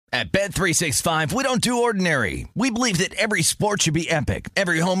At Bet365, we don't do ordinary. We believe that every sport should be epic.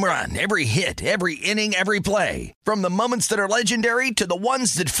 Every home run, every hit, every inning, every play. From the moments that are legendary to the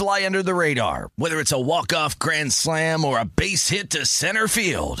ones that fly under the radar. Whether it's a walk-off grand slam or a base hit to center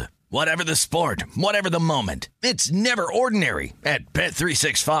field. Whatever the sport, whatever the moment. It's never ordinary at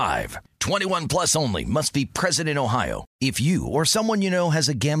Bet365. 21 plus only. Must be present in Ohio. If you or someone you know has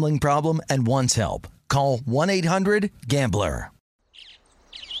a gambling problem and wants help, call 1-800-GAMBLER.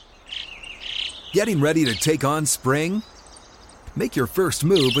 Getting ready to take on spring? Make your first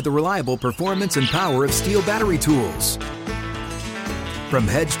move with the reliable performance and power of Steel battery tools. From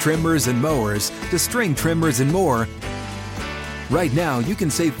hedge trimmers and mowers to string trimmers and more, right now you can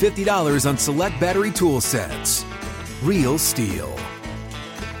save $50 on select battery tool sets. Real Steel.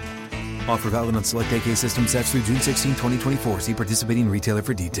 Offer valid on select AK system sets through June 16, 2024. See participating retailer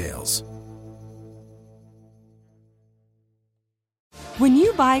for details. When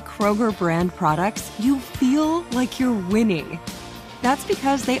you buy Kroger brand products, you feel like you're winning. That's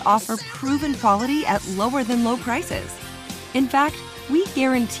because they offer proven quality at lower than low prices. In fact, we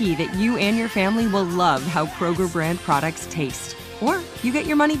guarantee that you and your family will love how Kroger brand products taste, or you get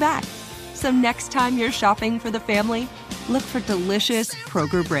your money back. So next time you're shopping for the family, look for delicious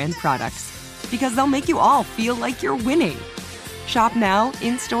Kroger brand products, because they'll make you all feel like you're winning. Shop now,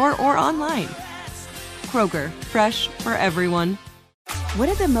 in-store, or online. Kroger, fresh for everyone. What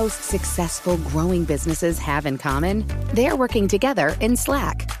do the most successful growing businesses have in common? They're working together in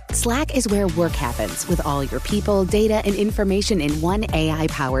Slack. Slack is where work happens, with all your people, data, and information in one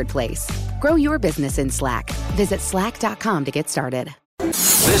AI-powered place. Grow your business in Slack. Visit slack.com to get started.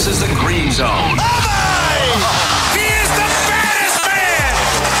 This is the Green Zone. He is the baddest man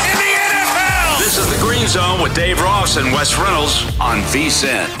in the NFL. This is the Green Zone with Dave Ross and Wes Reynolds on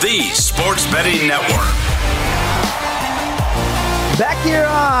VSiN, the Sports Betting Network. Back here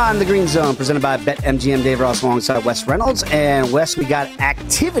on the Green Zone, presented by BetMGM. Dave Ross alongside Wes Reynolds. And Wes, we got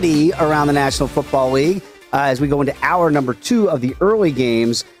activity around the National Football League as we go into hour number 2 of the early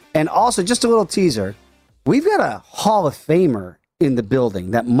games. And also, just a little teaser, we've got a Hall of Famer in the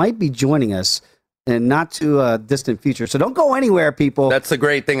building that might be joining us in not too distant future. So don't go anywhere, people. That's the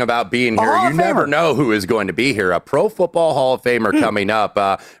great thing about being here. You never know who is going to be here. A Pro Football Hall of Famer coming up.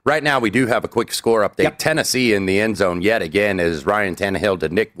 Right now, we do have a quick score update. Yep. Tennessee in the end zone yet again is Ryan Tannehill to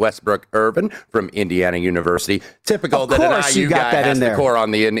Nick Westbrook-Irvin from Indiana University. Typical that an IU guy has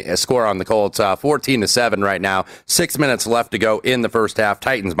the score on the Colts. 14-7 right now. 6 minutes left to go in the first half.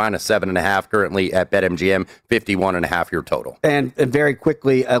 Titans minus 7.5 currently at BetMGM. 51.5 your total. And very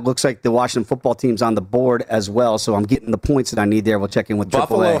quickly, it looks like the Washington football team's on the board as well, so I'm getting the points that I need there. We'll check in with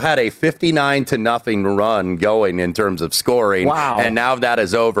Buffalo AAA. had a 59-0 run going in terms of scoring. Wow. And now that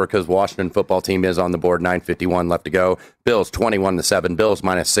is over because Washington football team is on the board. 9:51 left to go. Bills 21-7. Bills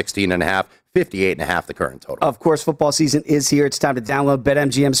minus 16.5. 58.5 the current total. Of course, football season is here. It's time to download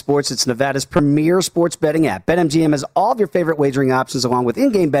BetMGM Sports. It's Nevada's premier sports betting app. BetMGM has all of your favorite wagering options along with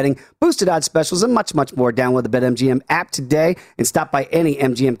in-game betting, boosted odds specials, and much, much more. Download the BetMGM app today and stop by any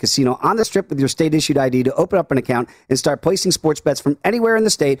MGM casino on the Strip with your state-issued ID to open up an account and start placing sports bets from anywhere in the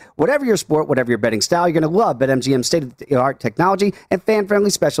state. Whatever your sport, whatever your betting style, you're going to love BetMGM's state-of-the-art technology and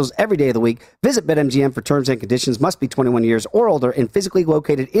fan-friendly specials every day of the week. Visit BetMGM for terms and conditions. Must be 21 years or older and physically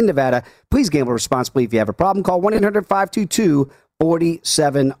located in Nevada. Please gamble responsibly. If you have a problem, call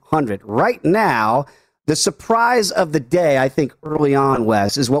 1-800-522-4700. Right now, the surprise of the day, I think early on,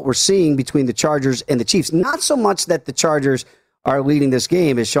 Wes, is what we're seeing between the Chargers and the Chiefs. Not so much that the Chargers are leading this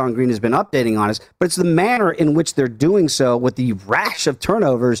game, as Sean Green has been updating on us, but it's the manner in which they're doing so with the rash of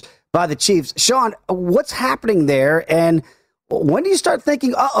turnovers by the Chiefs. Sean, what's happening there? And when do you start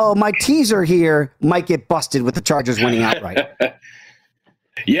thinking, my teaser here might get busted with the Chargers winning outright?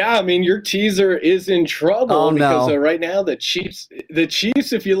 Yeah, I mean, your teaser is in trouble because right now the Chiefs,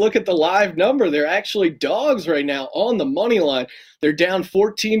 if you look at the live number, they're actually dogs right now on the money line. They're down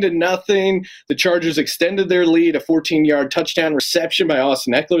 14-0. The Chargers extended their lead, a 14-yard touchdown reception by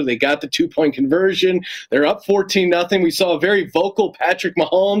Austin Eckler. They got the 2-point conversion. They're up 14-0. We saw a very vocal Patrick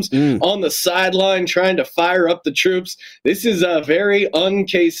Mahomes on the sideline trying to fire up the troops. This is very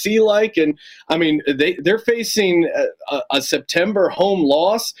un-KC-like, and I mean they're facing a September home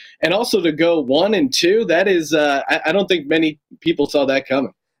loss, and also to go 1-2. That is, I don't think many people saw that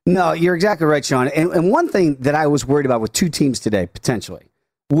coming. No, you're exactly right, Sean. And one thing that I was worried about with two teams today, potentially,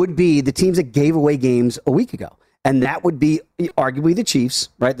 would be the teams that gave away games a week ago. And that would be arguably the Chiefs,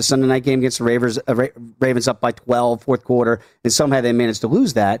 right? The Sunday night game against the Ravens up by 12, fourth quarter, and somehow they managed to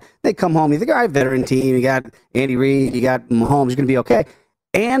lose that. They come home, you think, all right, veteran team, you got Andy Reid, you got Mahomes, you're going to be okay.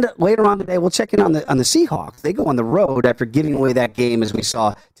 And later on today, we'll check in on the Seahawks. They go on the road after giving away that game, as we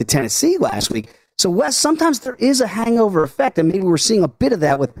saw, to Tennessee last week. So, Wes, sometimes there is a hangover effect, and maybe we're seeing a bit of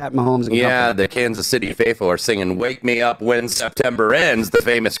that with Pat Mahomes. And company. The Kansas City faithful are singing "Wake Me Up When September Ends," the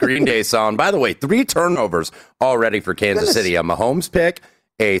famous Green Day song. By the way, 3 turnovers already for Kansas City. A Mahomes pick,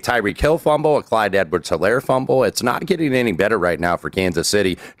 a Tyreek Hill fumble, a Clyde Edwards-Helaire fumble. It's not getting any better right now for Kansas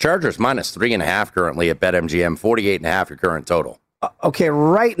City. Chargers minus 3.5 currently at BetMGM, 48.5 your current total. Okay,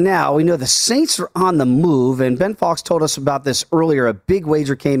 right now, we know the Saints are on the move, and Ben Fox told us about this earlier. A big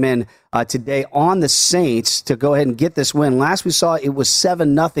wager came in today on the Saints to go ahead and get this win. Last we saw, it was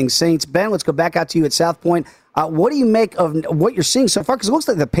 7-0 Saints. Ben, let's go back out to you at South Point. What do you make of what you're seeing so far? Because it looks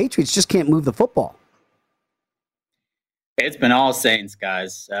like the Patriots just can't move the football. It's been all Saints,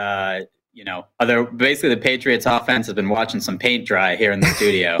 guys. Basically the Patriots offense has been watching some paint dry here in the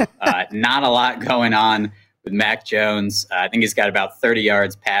studio. Not a lot going on with Mac Jones. I think he's got about 30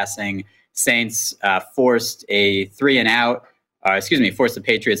 yards passing. Saints forced a 3-and-out. Forced the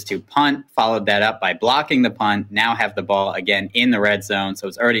Patriots to punt, followed that up by blocking the punt, now have the ball again in the red zone. So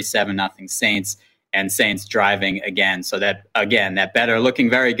it's already 7-0 Saints, and Saints driving again. So that better looking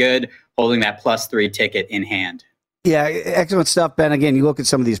very good, holding that +3 ticket in hand. Yeah, excellent stuff, Ben. Again, you look at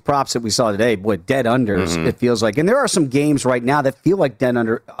some of these props that we saw today, boy, dead unders, it feels like. And there are some games right now that feel like dead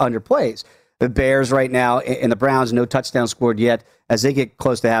underplays. The Bears right now and the Browns, no touchdown scored yet. As they get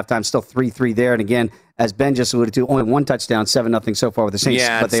close to halftime, still 3-3 there. And again, as Ben just alluded to, only 1 touchdown, 7-0 so far with the Saints.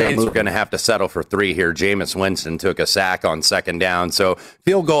 Yeah, but they Saints are going to have to settle for 3 here. Jameis Winston took a sack on 2nd down. So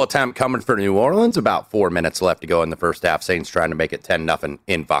field goal attempt coming for New Orleans. About 4 minutes left to go in the first half. Saints trying to make it 10-0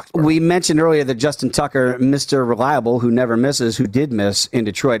 in Foxborough. We mentioned earlier that Justin Tucker, Mr. Reliable, who never misses, who did miss in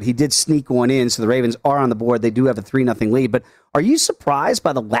Detroit, he did sneak one in. So the Ravens are on the board. They do have a 3-0 lead. But are you surprised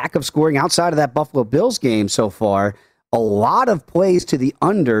by the lack of scoring outside of that Buffalo Bills game so far? A lot of plays to the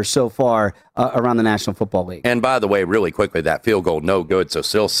under so far around the National Football League. And by the way, really quickly, that field goal, no good. So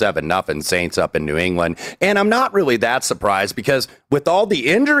still 7-0 Saints up in New England. And I'm not really that surprised because with all the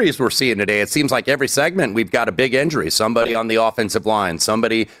injuries we're seeing today, it seems like every segment we've got a big injury. Somebody on the offensive line,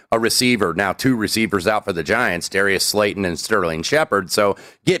 somebody, a receiver. Now 2 receivers out for the Giants, Darius Slayton and Sterling Shepard. So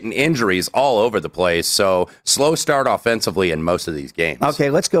getting injuries all over the place. So slow start offensively in most of these games. Okay,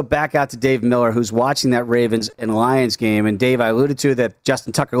 let's go back out to Dave Miller, who's watching that Ravens and Lions game. And Dave, I alluded to that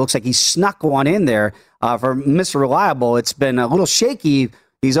Justin Tucker looks like he snuck one in there for Mr. Reliable. It's been a little shaky.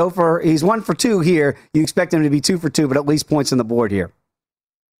 He's 1 for 2 here. You expect him to be 2 for 2, but at least points on the board here.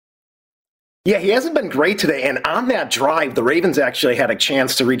 Yeah, he hasn't been great today. And on that drive, the Ravens actually had a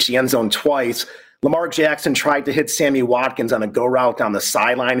chance to reach the end zone twice. Lamar Jackson tried to hit Sammy Watkins on a go route down the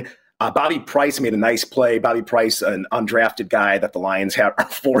sideline. Bobby Price made a nice play. Bobby Price, an undrafted guy that the Lions are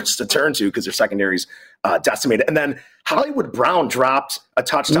forced to turn to because their secondary's decimated. And then Hollywood Brown dropped a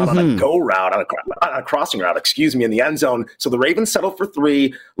touchdown on a go route, on a crossing route, in the end zone. So the Ravens settled for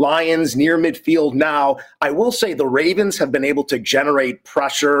 3. Lions near midfield now. I will say the Ravens have been able to generate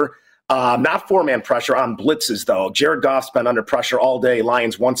pressure. Not 4-man pressure on blitzes, though. Jared Goff's been under pressure all day.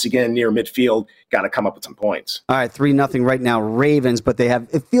 Lions once again near midfield. Got to come up with some points. All right, 3-0 right now, Ravens, but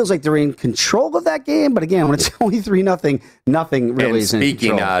it feels like they're in control of that game. But again, when it's only 3-0, nothing really is in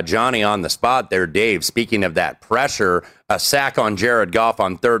control. Speaking, Johnny on the spot there, Dave, speaking of that pressure, a sack on Jared Goff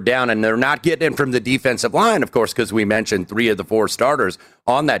on 3rd down, and they're not getting it from the defensive line, of course, because we mentioned 3 of the 4 starters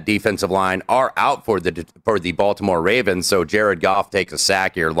on that defensive line are out for the Baltimore Ravens. So Jared Goff takes a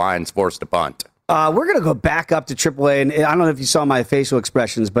sack here. Lions forced to punt. We're going to go back up to AAA, and I don't know if you saw my facial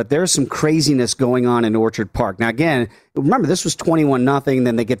expressions, but there's some craziness going on in Orchard Park. Now, again, remember, this was 21-0,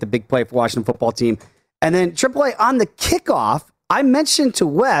 then they get the big play for Washington football team. And then AAA on the kickoff, I mentioned to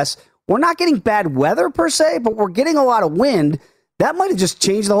Wes, we're not getting bad weather per se, but we're getting a lot of wind. That might have just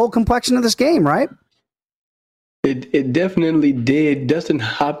changed the whole complexion of this game, right? It definitely did. Dustin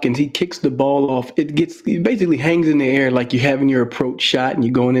Hopkins, he kicks the ball off. It basically hangs in the air like you're having your approach shot and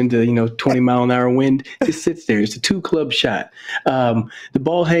you're going into 20-mile-an-hour wind. It sits there. It's a 2-club shot. The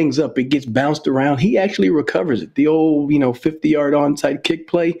ball hangs up. It gets bounced around. He actually recovers it. The old 50-yard onside kick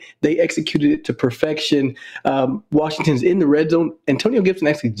play. They executed it to perfection. Washington's in the red zone. Antonio Gibson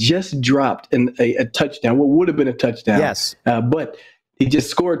actually just dropped a touchdown. What would have been a touchdown? Yes, but he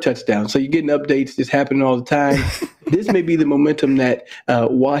just scored a touchdown. So you're getting updates. It's happening all the time. This may be the momentum that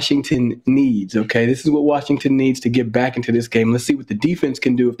Washington needs, okay? This is what Washington needs to get back into this game. Let's see what the defense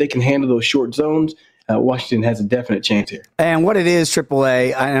can do. If they can handle those short zones, Washington has a definite chance here. And what it is,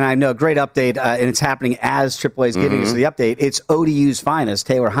 AAA, and I know, great update, and it's happening as AAA is giving us the update. It's ODU's finest,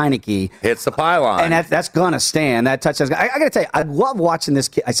 Taylor Heineke. Hits the pylon. And that's going to stand. That touchdown. I got to tell you, I love watching this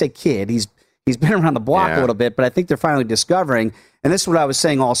kid. I say kid. He's been around the block a little bit, but I think they're finally discovering. And this is what I was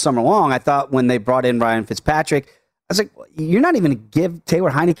saying all summer long. I thought when they brought in Ryan Fitzpatrick, I was like, you're not even going to give Taylor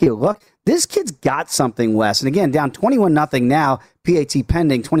Heineke a look? This kid's got something, Wes. And again, down 21-0 now, PAT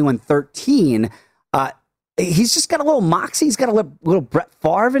pending, 21-13. He's just got a little moxie. He's got a little Brett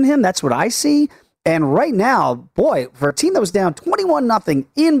Favre in him. That's what I see. And right now, boy, for a team that was down 21-0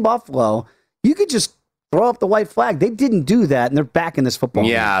 in Buffalo, you could just throw up the white flag. They didn't do that, and they're back in this football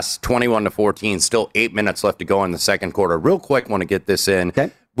game. Yes, 21-14. Still 8 minutes left to go in the second quarter. Real quick, want to get this in.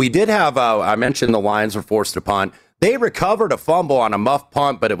 Okay. We did have, I mentioned the Lions were forced to punt. They recovered a fumble on a muff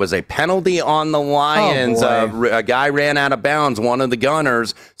punt, but it was a penalty on the Lions. A guy ran out of bounds, one of the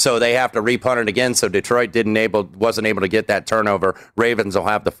Gunners, so they have to repunt it again. So Detroit wasn't able to get that turnover. Ravens will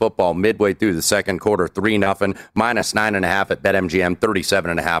have the football midway through the second quarter, 3-0, minus 9.5 at BetMGM,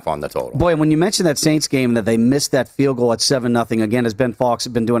 37.5 on the total. Boy, when you mentioned that Saints game that they missed that field goal at 7-0, again, as Ben Fawkes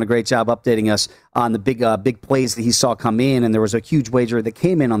has been doing a great job updating us on the big plays that he saw come in, and there was a huge wager that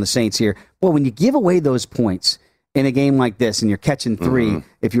came in on the Saints here. Well, when you give away those points in a game like this, and you're catching 3,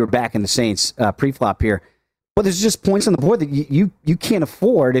 if you were back in the Saints pre-flop here, well, there's just points on the board that you can't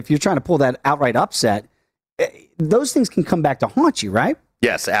afford if you're trying to pull that outright upset. Those things can come back to haunt you, right?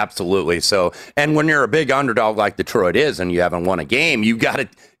 Yes, absolutely. So, and when you're a big underdog like Detroit is, and you haven't won a game, you got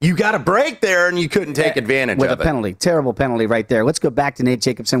to break there, and you couldn't take advantage of it. With a penalty, terrible penalty right there. Let's go back to Nate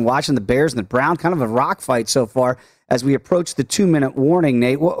Jacobson watching the Bears and the Browns, kind of a rock fight so far as we approach the 2-minute warning.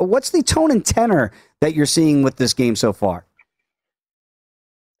 Nate, what's the tone and tenor that you're seeing with this game so far?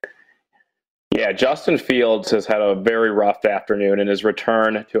 Yeah, Justin Fields has had a very rough afternoon in his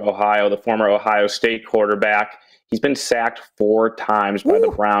return to Ohio, the former Ohio State quarterback. He's been sacked 4 times by the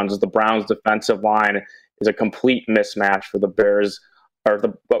Browns, as the Browns' defensive line is a complete mismatch for the Bears, or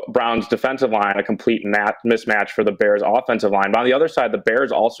the Browns' defensive line, a complete mismatch for the Bears' offensive line. But on the other side, the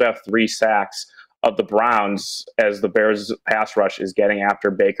Bears also have 3 sacks of the Browns, as the Bears' pass rush is getting after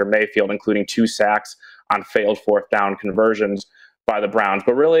Baker Mayfield, including 2 sacks on failed 4th down conversions by the Browns.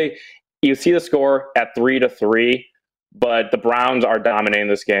 But really, you see the score at 3-3, but the Browns are dominating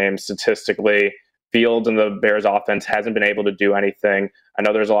this game statistically. Fields and the Bears offense hasn't been able to do anything. I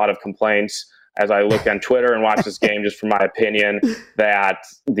know there's a lot of complaints as I look on Twitter and watch this game, just for my opinion, that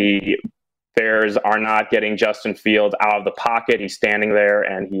the Bears are not getting Justin Fields out of the pocket. He's standing there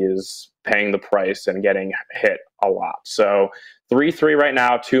and he is paying the price and getting hit a lot. So 3-3 right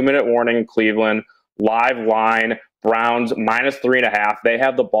now, 2-minute warning in Cleveland, live line, Browns minus 3.5. They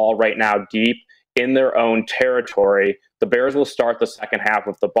have the ball right now deep in their own territory. The Bears will start the second half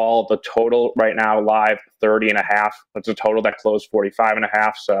with the ball. The total right now live 30.5. That's a total that closed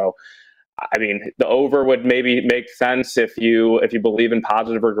 45.5. So, I mean, the over would maybe make sense if you believe in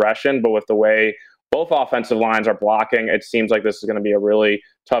positive regression, but with the way both offensive lines are blocking, it seems like this is going to be a really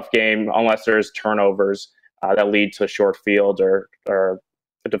tough game unless there's turnovers that lead to short fields or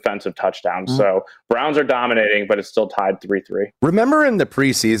a defensive touchdown. So Browns are dominating, but it's still tied 3-3. Remember in the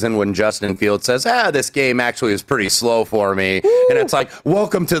preseason when Justin Fields says, this game actually is pretty slow for me. And it's like,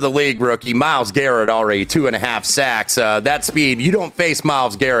 welcome to the league, rookie. Myles Garrett already 2.5 sacks. That speed, you don't face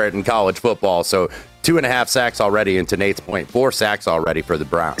Myles Garrett in college football. So 2.5 sacks already, and to Nate's point, 4 sacks already for the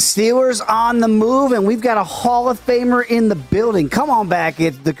Browns. Steelers on the move, and we've got a Hall of Famer in the building. Come on back.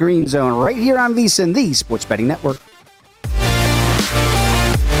 It's the Green Zone right here on VSiN, the Sports Betting Network.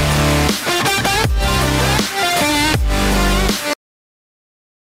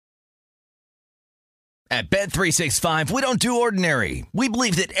 At Bet365, we don't do ordinary. We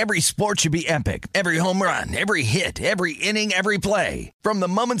believe that every sport should be epic. Every home run, every hit, every inning, every play. From the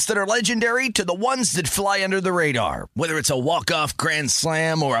moments that are legendary to the ones that fly under the radar. Whether it's a walk-off grand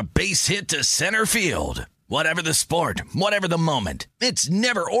slam or a base hit to center field. Whatever the sport, whatever the moment. It's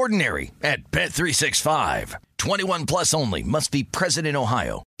never ordinary at Bet365. 21 plus only. Must be present in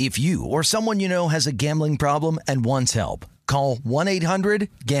Ohio. If you or someone you know has a gambling problem and wants help, call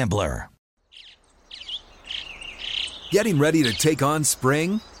 1-800-GAMBLER. Getting ready to take on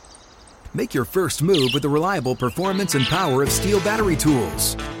spring? Make your first move with the reliable performance and power of Steel battery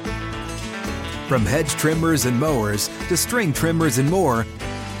tools. From hedge trimmers and mowers to string trimmers and more,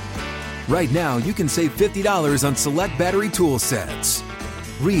 right now you can save $50 on select battery tool sets.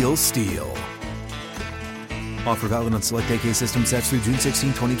 Real Steel. Offer valid on select AK system sets through June 16,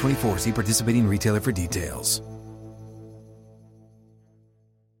 2024. See participating retailer for details.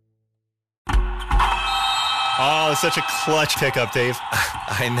 Oh, such a clutch pickup, Dave.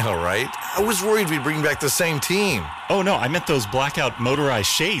 I know, right? I was worried we'd bring back the same team. Oh, no, I meant those blackout motorized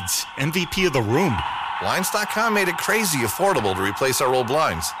shades. MVP of the room. Blinds.com made it crazy affordable to replace our old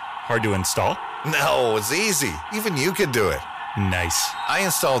blinds. Hard to install? No, it's easy. Even you could do it. Nice. I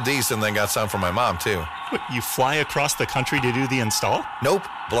installed these and then got some for my mom, too. You fly across the country to do the install? Nope.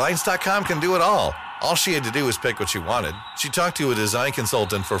 Blinds.com can do it all. All she had to do was pick what she wanted. She talked to a design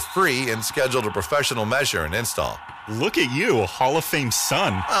consultant for free and scheduled a professional measure and install. Look at you, Hall of Fame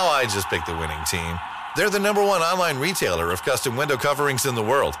son. Oh, I just picked the winning team. They're the #1 online retailer of custom window coverings in the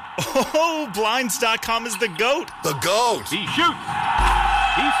world. Oh, Blinds.com is the GOAT. The GOAT. He shoots.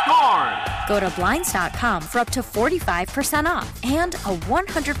 He scored. Go to Blinds.com for up to 45% off and a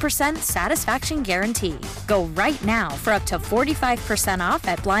 100% satisfaction guarantee. Go right now for up to 45% off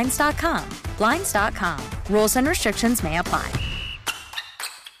at Blinds.com. Blinds.com. Rules and restrictions may apply.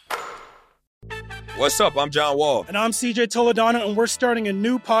 What's up? I'm John Wall. And I'm CJ Toledano, and we're starting a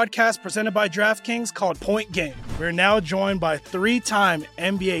new podcast presented by DraftKings called Point Game. We're now joined by 3-time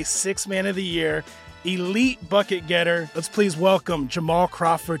NBA Sixth Man of the Year, elite bucket getter. Let's please welcome Jamal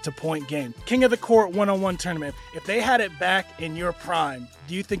Crawford to Point Game. King of the Court one-on-one tournament. If they had it back in your prime,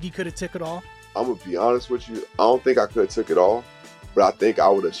 do you think you could have took it all? I'm going to be honest with you. I don't think I could have took it all, but I think I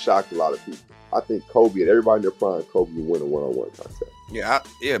would have shocked a lot of people. I think Kobe and everybody in their prime, Kobe would win a one-on-one contest. Yeah,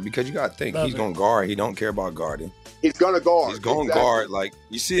 because you got to think, he's going to guard. He don't care about guarding. He's going to guard. He's going to guard. Like,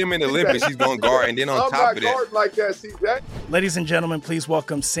 you see him in the Olympics, he's going to guard. And then on top of that. I'm not guarding like that, CJ. Ladies and gentlemen, please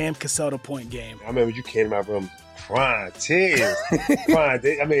welcome Sam Cassell to Point Game. I remember you came out from prime 10.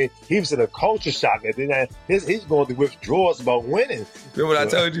 I mean, he was in a culture shock. He's going through withdrawals about winning. Remember what I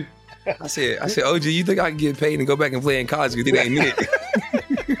told you? I said, OG, you think I can get paid and go back and play in college because it ain't it?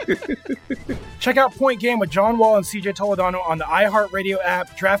 Check out Point Game with John Wall and CJ Toledano on the iHeartRadio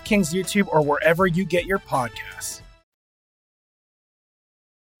app, DraftKings YouTube, or wherever you get your podcasts.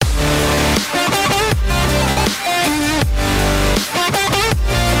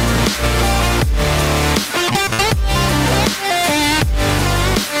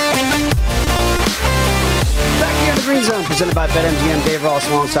 Back here in the Green Zone, presented by BetMGM, Dave Ross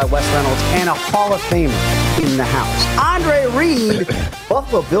alongside Wes Reynolds, and a Hall of Famer in the house. Andre Reed,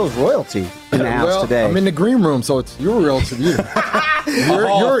 Buffalo Bills royalty in the house today. I'm in the green room, so it's your royalty to you.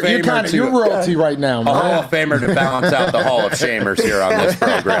 You're royalty right now, man. A Hall of Famer to balance out the Hall of Shamers here on this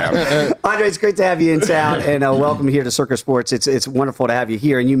program. Andre, it's great to have you in town, and welcome here to Circa Sports. It's wonderful to have you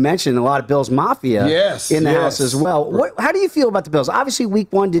here. And you mentioned a lot of Bills Mafia in the house as well. How do you feel about the Bills? Obviously,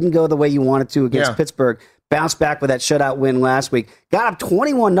 week one didn't go the way you wanted to against Pittsburgh. Bounced back with that shutout win last week. Got up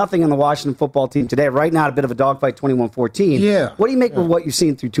 21-0 on the Washington football team today. Right now, a bit of a dogfight, 21-14. Yeah. What do you make of what you've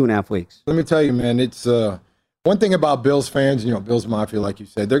seen through 2.5 weeks? Let me tell you, man, it's one thing about Bills fans, Bills Mafia, like you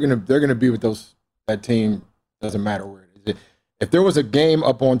said, they're gonna be with that team, doesn't matter where it is. If there was a game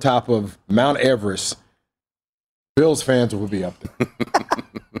up on top of Mount Everest, Bills fans would be up there.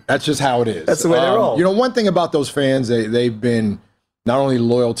 That's just how it is. That's the way they roll. One thing about those fans, they've been not only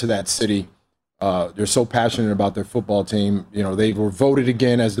loyal to that city, they're so passionate about their football team. They were voted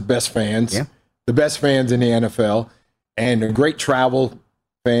again as the best fans, the best fans in the NFL, and they're great travel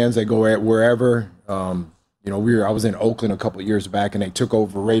fans. They go wherever. I was in Oakland a couple of years back, and they took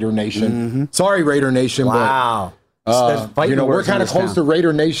over Raider Nation. Mm-hmm. Sorry, Raider Nation. Wow. But, we're kind of close to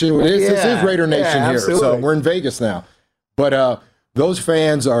Raider Nation. This is Raider Nation here, absolutely. So we're in Vegas now. But those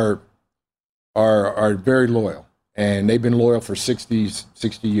fans are very loyal, and they've been loyal for 60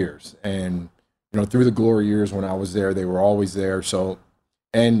 years. And through the glory years when I was there, they were always there. So,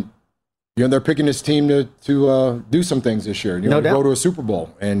 and they're picking this team to do some things this year. Go to a Super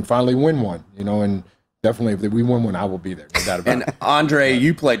Bowl and finally win one. And definitely, if we win one, I will be there. No doubt about it. Andre,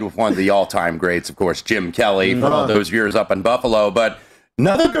 you played with one of the all-time greats, of course, Jim Kelly, for all those years up in Buffalo. But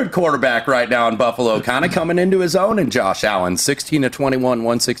another good quarterback right now in Buffalo, kind of coming into his own. And Josh Allen, 16-21,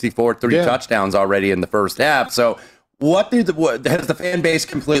 164, 3 touchdowns already in the first half. So, has the fan base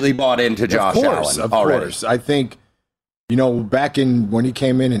completely bought into Josh Allen of already? Course. I think, back when he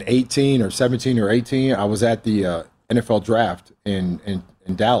came in 18 or 17 or 18, I was at the NFL draft in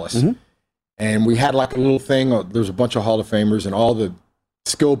Dallas. Mm-hmm. And we had like a little thing. There's a bunch of Hall of Famers, and all the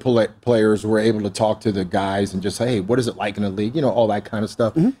skill players were able to talk to the guys and just say, hey, what is it like in the league? All that kind of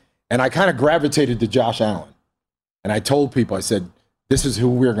stuff. Mm-hmm. And I kind of gravitated to Josh Allen. And I told people, I said, this is who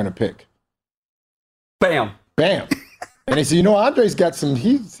we're going to pick. Bam. And they said, Andre's got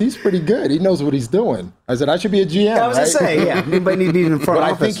he's pretty good. He knows what he's doing. I said, I should be a GM. I was going to say, anybody need to be in front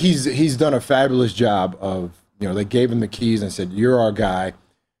of office. I think he's done a fabulous job of, they gave him the keys and said, you're our guy.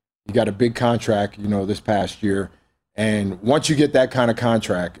 You got a big contract, this past year. And once you get that kind of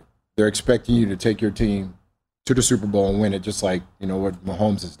contract, they're expecting you to take your team to the Super Bowl and win it, just like, what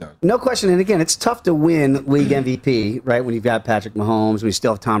Mahomes has done. No question. And again, it's tough to win league MVP, right, when you've got Patrick Mahomes. We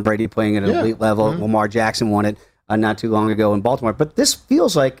still have Tom Brady playing at an elite level. Mm-hmm. Lamar Jackson won it not too long ago in Baltimore. But this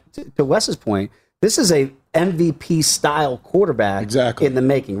feels like, to Wes's point, this is a MVP style quarterback in the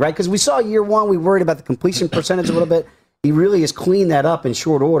making, right? Because we saw year one, we worried about the completion percentage a little bit. He really has cleaned that up in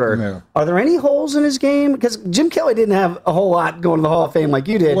short order. Yeah. Are there any holes in his game? Because Jim Kelly didn't have a whole lot going to the Hall of Fame like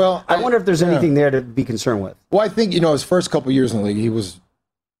you did. Well, I wonder if there's anything there to be concerned with. Well, I think, his first couple of years in the league, he was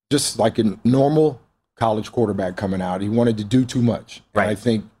just like a normal college quarterback coming out. He wanted to do too much. Right. And I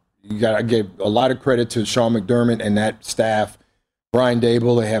think I give a lot of credit to Sean McDermott and that staff. Brian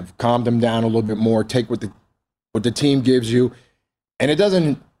Daboll, they have calmed him down a little bit more, take what the team gives you. And it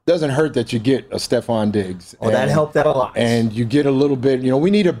doesn't hurt that you get a Stephon Diggs. Oh, that helped that a lot. And you get a little bit, we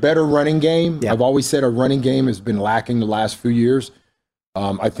need a better running game. Yeah. I've always said our running game has been lacking the last few years.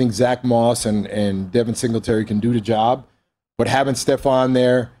 I think Zach Moss and Devin Singletary can do the job. But having Stephon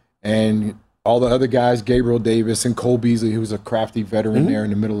there and all the other guys, Gabriel Davis and Cole Beasley, who's a crafty veteran there in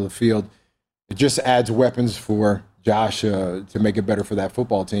the middle of the field, it just adds weapons for Josh to make it better for that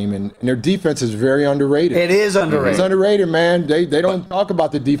football team. And their defense is very underrated. It is underrated. It's underrated, man. They don't talk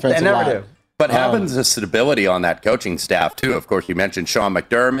about the defense a lot. They never do. But having the stability on that coaching staff, too. Of course, you mentioned Sean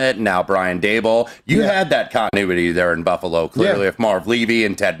McDermott, now Brian Daboll. You had that continuity there in Buffalo, clearly, with Marv Levy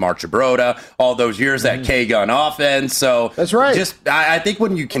and Ted Marchibroda, all those years, that K-Gun offense. So that's right. I think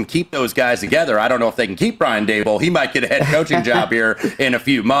when you can keep those guys together, I don't know if they can keep Brian Daboll. He might get a head coaching job here in a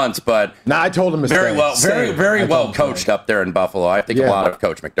few months, but I told him to very well coached up there in Buffalo. I think a lot of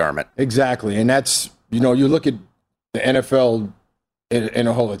Coach McDermott. Exactly, and that's, you look at the NFL in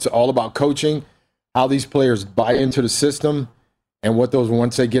a whole, it's all about coaching, how these players buy into the system, and what those,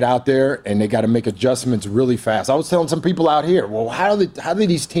 once they get out there and they got to make adjustments really fast. I was telling some people out here, well, how do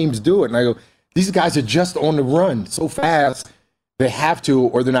these teams do it? And I go, these guys are just on the run so fast, they have to,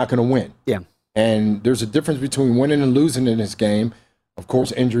 or they're not going to win. Yeah. And there's a difference between winning and losing in this game. Of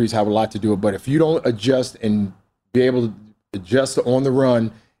course, injuries have a lot to do with it, but if you don't adjust and be able to adjust on the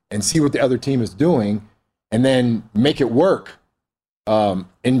run and see what the other team is doing and then make it work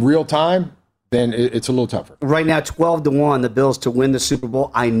in real time, then it's a little tougher. Right now, 12-1, the Bills to win the Super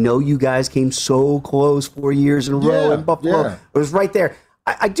Bowl. I know you guys came so close 4 years in a row in Buffalo. Yeah. It was right there.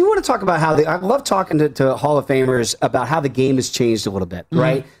 I do want to talk about how I love talking to Hall of Famers about how the game has changed a little bit,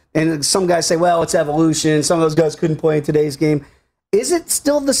 right? And some guys say, well, it's evolution. Some of those guys couldn't play in today's game. Is it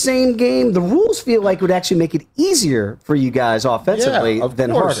still the same game? The rules feel like it would actually make it easier for you guys offensively than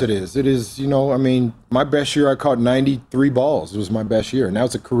harder. Of course it is. It is, my best year I caught 93 balls. It was my best year. Now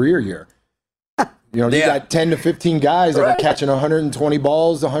it's a career year. You got 10 to 15 guys that are catching 120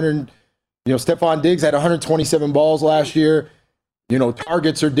 balls, Stephon Diggs had 127 balls last year.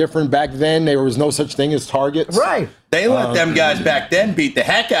 Targets are different. Back then, there was no such thing as targets. Right. They let them guys back then beat the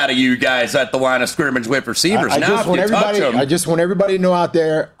heck out of you guys at the line of scrimmage with receivers. I just want everybody to know out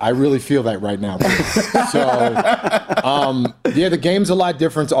there, I really feel that right now. So, the game's a lot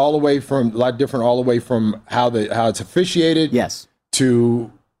different all the way from how it's officiated. Yes. To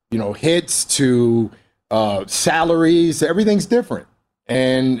hits, to salaries. Everything's different,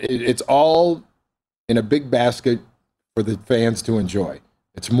 and it's all in a big basket for the fans to enjoy.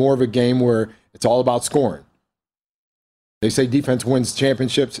 It's more of a game where it's all about scoring. They say defense wins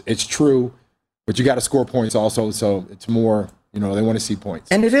championships. It's true, but you got to score points also. So it's more, they want to see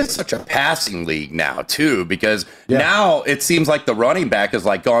points. And it is such a passing league now, too, because now it seems like the running back is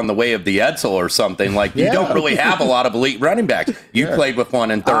like gone the way of the Edsel or something. Like you don't really have a lot of elite running backs. You played with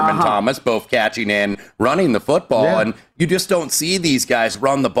one in Thurman Thomas, both catching and running the football, and you just don't see these guys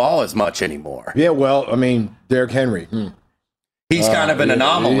run the ball as much anymore. Yeah, well, Derrick Henry. He's kind of an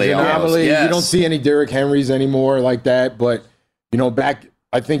anomaly. He's an anomaly. Yes. You don't see any Derrick Henrys anymore like that. But,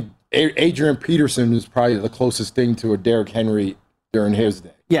 I think Adrian Peterson is probably the closest thing to a Derrick Henry during his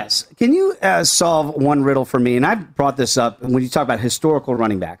day. Yes. Can you solve one riddle for me? And I brought this up when you talk about historical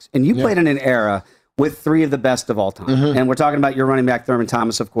running backs. And you played in an era with three of the best of all time. And we're talking about your running back, Thurman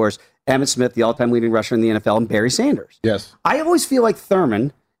Thomas, of course, Emmitt Smith, the all-time leading rusher in the NFL, and Barry Sanders. Yes. I always feel like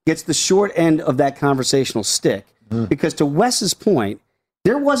Thurman gets the short end of that conversational stick because, to Wes's point,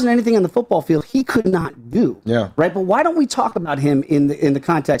 there wasn't anything on the football field he could not do. Yeah. Right? But why don't we talk about him in the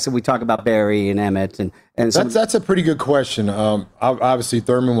context that we talk about Barry and Emmitt and some... That's a pretty good question. Obviously,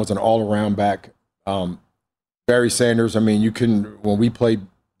 Thurman was an all-around back. Barry Sanders, when we played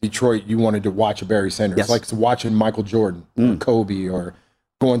Detroit, you wanted to watch a Barry Sanders. Yes. Like watching Michael Jordan, or Kobe, or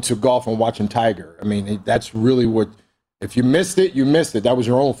going to golf and watching Tiger. That's really what, if you missed it, you missed it. That was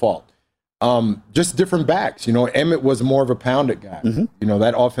your own fault. Just different backs. Emmitt was more of a pounded guy.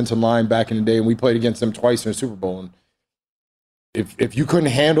 That offensive line back in the day, and we played against them twice in the Super Bowl. And if you couldn't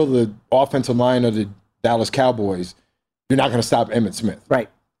handle the offensive line of the Dallas Cowboys, you're not going to stop Emmitt Smith. Right.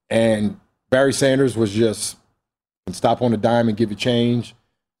 And Barry Sanders was just stop on a dime and give you change.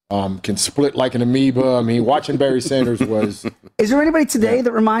 can split like an amoeba. I mean, watching Barry Sanders was. Is there anybody today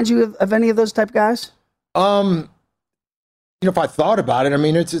that reminds you of any of those type guys? If I thought about it, I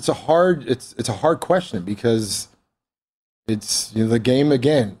mean, it's a hard question because it's the game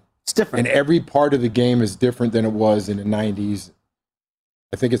again. It's different, and every part of the game is different than it was in the '90s.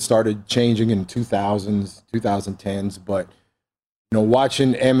 I think it started changing in 2000s, 2010s, but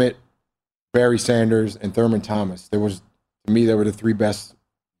watching Emmett, Barry Sanders, and Thurman Thomas, to me, they were the three best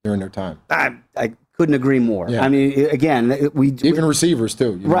during their time. I couldn't agree more. Yeah. I mean, again, even receivers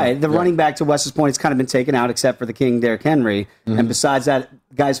too. Right. The running back, to Wes's point, has kind of been taken out except for the King, Derrick Henry. Mm-hmm. And besides that,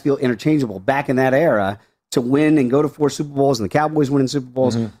 guys feel interchangeable. Back in that era, to win and go to 4 Super Bowls, and the Cowboys winning Super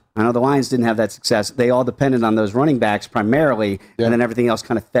Bowls, I know the Lions didn't have that success. They all depended on those running backs primarily, and then everything else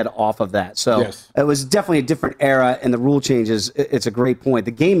kind of fed off of that. So it was definitely a different era, and the rule changes, it's a great point.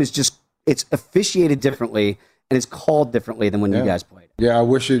 The game is it's officiated differently, and it's called differently than when you guys played. Yeah, I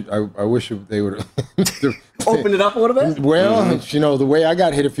wish they would open it up a little bit. Well, the way I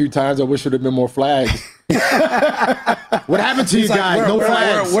got hit a few times, I wish there'd have been more flags. What happened to you guys? No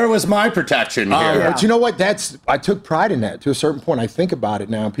flags. Where was my protection here? But you know what? I took pride in that to a certain point. I think about it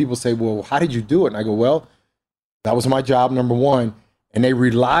now. People say, "Well, how did you do it?" And I go, "Well, that was my job, number one." And they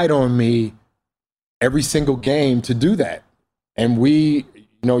relied on me every single game to do that. And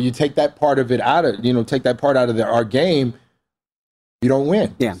you take that part of it out of our game, you don't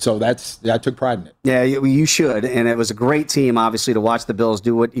win. Yeah. So I took pride in it. Yeah, you should. And it was a great team, obviously, to watch the Bills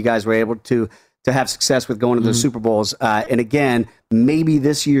do what you guys were able to have success with going to the Super Bowls. And again, maybe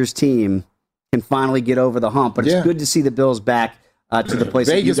this year's team can finally get over the hump. But it's good to see the Bills back to the place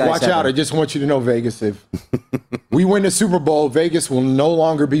Vegas, that you guys watch out. I just want you to know, Vegas, if we win the Super Bowl, Vegas will no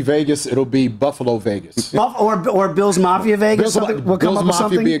longer be Vegas. It'll be Buffalo Vegas. Or Bills Mafia Vegas. Bills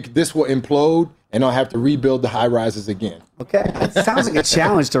Mafia, this will implode, and I'll have to rebuild the high rises again. Okay. It sounds like a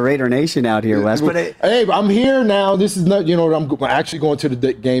challenge to Raider Nation out here, Wes. But hey, I'm here now. This is not, I'm actually going to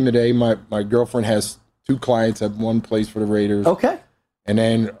the game today. My girlfriend has 2 clients at one place for the Raiders. Okay. And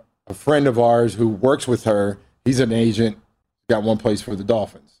then a friend of ours who works with her, he's an agent, got one place for the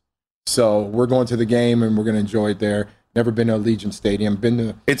Dolphins. So we're going to the game and we're going to enjoy it there. Never been to Allegiant Stadium.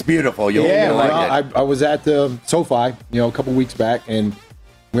 It's beautiful. You'll like it. I was at the SoFi, a couple weeks back, and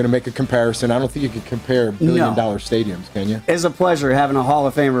I'm going to make a comparison. I don't think you can compare billion-dollar stadiums, can you? It's a pleasure having a Hall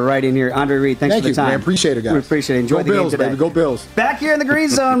of Famer right in here. Andre Reed, thanks for the time. Man. Appreciate it, guys. We appreciate it. Enjoy the Bills, game today. Baby. Go Bills. Back here in the Green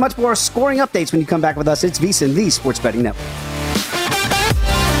Zone, much more scoring updates when you come back with us. It's VSiN, the Sports Betting Network.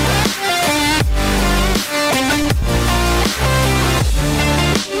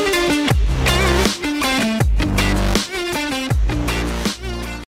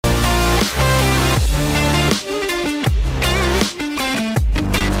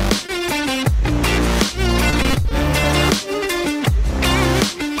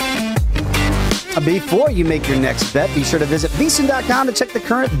 Before you make your next bet, be sure to visit VSiN.com to check the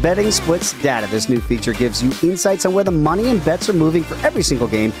current betting splits data. This new feature gives you insights on where the money and bets are moving for every single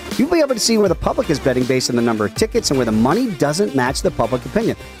game. You'll be able to see where the public is betting based on the number of tickets and where the money doesn't match the public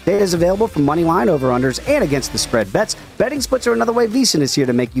opinion. Data is available for money line, over-unders, and against the spread bets. Betting splits are another way VSiN is here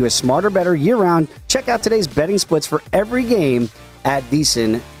to make you a smarter, better year-round. Check out today's betting splits for every game at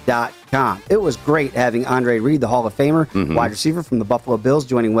VSiN.com. It was great having Andre Reed, the Hall of Famer, wide receiver from the Buffalo Bills,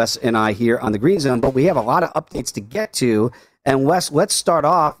 joining Wes and I here on the Green Zone. But we have a lot of updates to get to. And Wes, let's start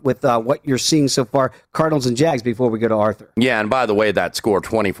off with what you're seeing so far, Cardinals and Jags, before we go to Arthur. Yeah, and by the way, that score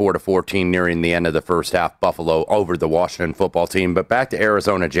 24-14 nearing the end of the first half, Buffalo over the Washington football team. But back to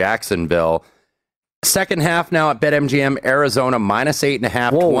Arizona, Jacksonville. Second half now at BetMGM, Arizona minus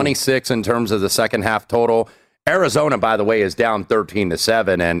 8.5, 26 in terms of the second half total. Arizona, by the way, is down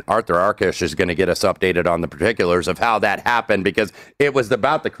 13-7, and Arthur Arkish is going to get us updated on the particulars of how that happened, because it was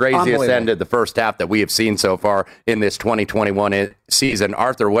about the craziest end of the first half that we have seen so far in this 2021 season.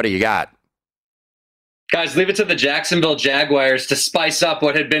 Arthur, what do you got? Guys, leave it to the Jacksonville Jaguars to spice up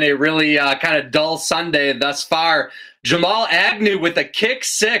what had been a really kind of dull Sunday thus far. Jamal Agnew with a kick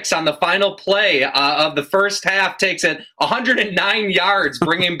 6 on the final play of the first half takes it 109 yards,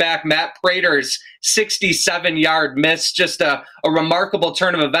 bringing back Matt Prater's 67-yard miss. Just a remarkable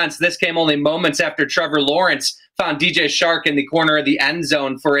turn of events. This came only moments after Trevor Lawrence found DJ Chark in the corner of the end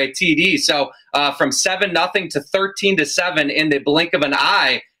zone for a TD. So from 7-0 to 13-7 in the blink of an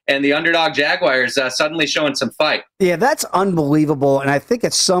eye. And the underdog Jaguars suddenly showing some fight. Yeah, that's unbelievable. And I think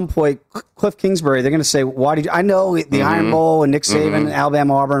at some point, Cliff Kingsbury, they're going to say, why did you? I know the Iron Bowl and Nick Saban,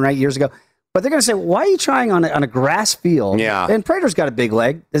 Alabama, Auburn, right, years ago. But they're going to say, why are you trying on a grass field? Yeah. And Prater's got a big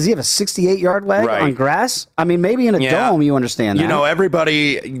leg. Does he have a 68-yard leg on grass? I mean, maybe in a dome, you understand that. You know,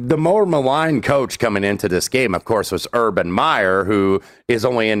 everybody, the more maligned coach coming into this game, of course, was Urban Meyer, who is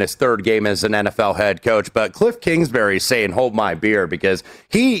only in his third game as an NFL head coach. But Cliff Kingsbury is saying, hold my beer, because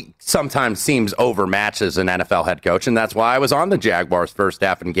he sometimes seems overmatched as an NFL head coach. And that's why I was on the Jaguars first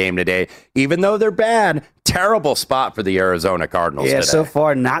half in game today. Even though they're bad, terrible spot for the Arizona Cardinals today. So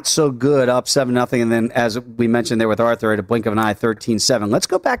far, not so good, up 7-0. And then, as we mentioned there with Arthur, at a blink of an eye, 13-7. Let's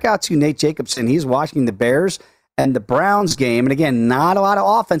go back out to Nate Jacobson. He's watching the Bears and the Browns game. And again, not a lot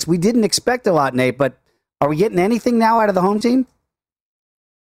of offense. We didn't expect a lot, Nate, but are we getting anything now out of the home team?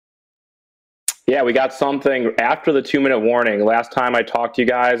 Yeah, we got something after the 2-minute warning. Last time I talked to you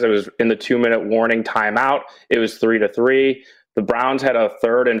guys, it was in the 2-minute warning timeout. It was 3-3. The Browns had a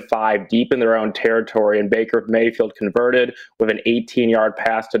 3rd and 5 deep in their own territory, and Baker Mayfield converted with an 18-yard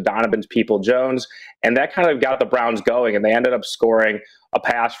pass to Donovan's People-Jones, and that kind of got the Browns going, and they ended up scoring a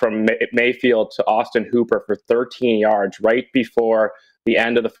pass from Mayfield to Austin Hooper for 13 yards right before the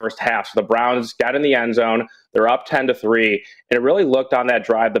end of the first half. So the Browns got in the end zone. They're up 10-3, and it really looked on that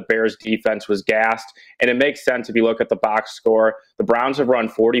drive the Bears defense was gassed, and it makes sense if you look at the box score. The Browns have run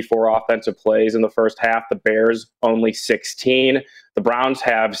 44 offensive plays in the first half. The Bears only 16. The Browns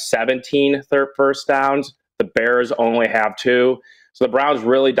have 17 first downs. The Bears only have 2. So the Browns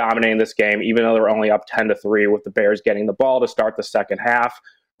really dominating this game, even though they're only up 10-3 with the Bears getting the ball to start the second half.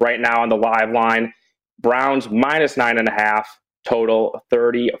 Right now on the live line, Browns minus 9.5. Total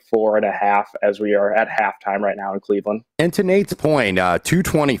 34.5 as we are at halftime right now in Cleveland. And to Nate's point,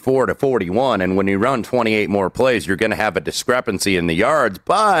 224-41, and when you run 28 more plays, you're going to have a discrepancy in the yards.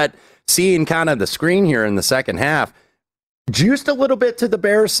 But seeing kind of the screen here in the second half, juiced a little bit to the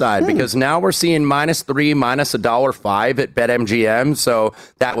Bears side, because now we're seeing -3, minus $1.05 at BetMGM. So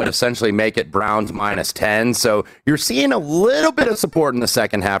that would essentially make it Browns -10. So you're seeing a little bit of support in the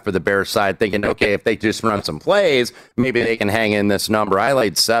second half for the Bears side, thinking, okay, if they just run some plays, maybe they can hang in this number. I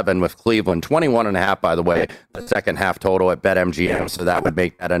laid 7 with Cleveland, 21.5, by the way, the second half total at BetMGM. So that would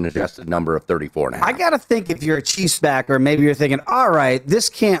make that an adjusted number of 34.5. I got to think, if you're a Chiefs backer, maybe you're thinking, all right, this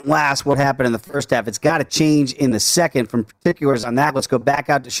can't last what happened in the first half. It's got to change in the second. From particulars on that, let's go back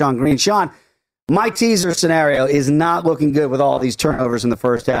out to Sean Green. Sean, my teaser scenario is not looking good with all these turnovers in the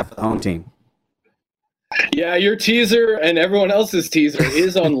first half of the home team. Yeah, your teaser and everyone else's teaser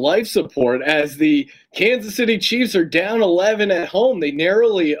is on life support, as the Kansas City Chiefs are down 11 at home. They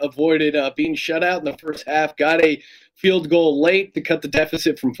narrowly avoided being shut out in the first half, got a field goal late to cut the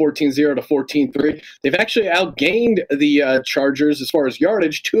deficit from 14-0 to 14-3. They've actually outgained the Chargers as far as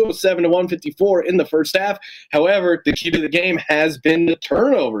yardage, 207 to 154 in the first half. However, the key to the game has been the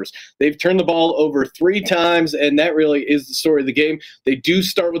turnovers. They've turned the ball over 3 times, and that really is the story of the game. They do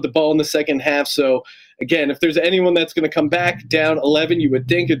start with the ball in the second half, so again, if there's anyone that's going to come back down 11, you would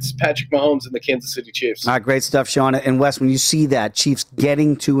think it's Patrick Mahomes and the Kansas City Chiefs. All right, great stuff, Sean. And Wes, when you see that, Chiefs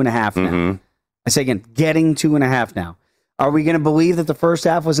getting 2.5 now, I say again, getting 2.5 now. Are we going to believe that the first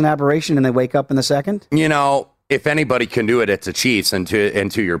half was an aberration and they wake up in the second? You know, if anybody can do it, it's the Chiefs. And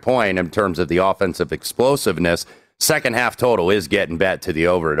to your point, in terms of the offensive explosiveness, second half total is getting bet to the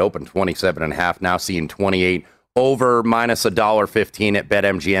over. It opened 27.5, now seeing 28 over, minus $1.15 at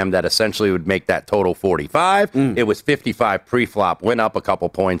BetMGM. That essentially would make that total 45. It was 55 pre-flop, went up a couple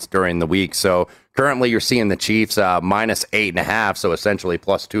points during the week. So currently you're seeing the Chiefs minus 8.5, so essentially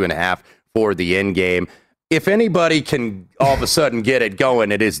plus 2.5 for the end game. If anybody can all of a sudden get it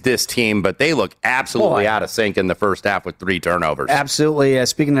going, it is this team, but they look absolutely out of sync in the first half with 3 turnovers. Absolutely.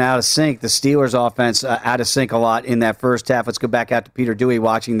 Speaking of out of sync, the Steelers offense out of sync a lot in that first half. Let's go back out to Peter Dewey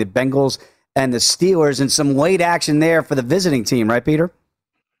watching the Bengals and the Steelers, and some late action there for the visiting team, right, Peter?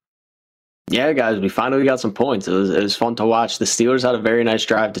 Yeah, guys, we finally got some points. It was fun to watch. The Steelers had a very nice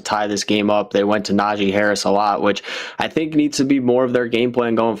drive to tie this game up. They went to Najee Harris a lot, which I think needs to be more of their game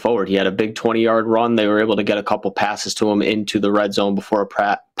plan going forward. He had a big 20-yard run. They were able to get a couple passes to him into the red zone before a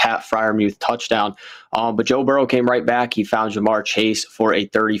Pat Freiermuth touchdown. But Joe Burrow came right back. He found Jamar Chase for a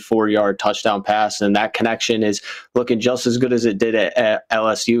 34-yard touchdown pass, and that connection is looking just as good as it did at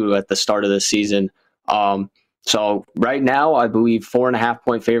LSU at the start of the season. So right now, I believe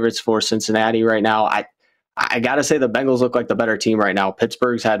 4.5-point favorites for Cincinnati right now. I got to say the Bengals look like the better team right now.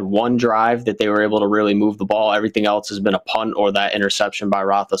 Pittsburgh's had one drive that they were able to really move the ball. Everything else has been a punt or that interception by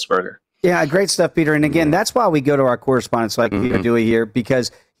Roethlisberger. Yeah, great stuff, Peter. And again, that's why we go to our correspondents like Peter Dewey here, because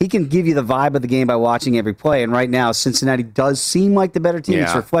he can give you the vibe of the game by watching every play. And right now, Cincinnati does seem like the better team.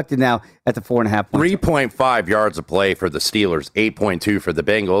 It's reflected now at the 4.5 points. 3.5 yards a play for the Steelers, 8.2 for the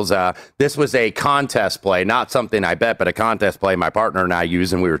Bengals. This was a contest play, not something I bet, but a contest play my partner and I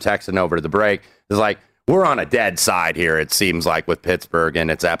used, and we were texting over to the break. It's like, we're on a dead side here, it seems like, with Pittsburgh, and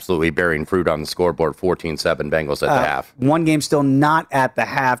it's absolutely bearing fruit on the scoreboard, 14-7 Bengals at the half. One game still not at the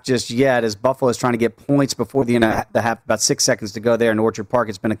half just yet, as Buffalo is trying to get points before the end of the half. About 6 seconds to go there in Orchard Park.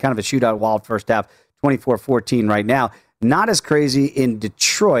 It's been a kind of a shootout, wild first half, 24-14 right now. Not as crazy in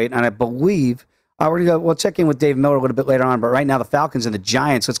Detroit, and I believe we'll check in with Dave Miller a little bit later on, but right now the Falcons and the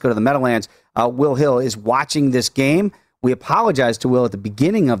Giants, let's go to the Meadowlands. Will Hill is watching this game. We apologize to Will at the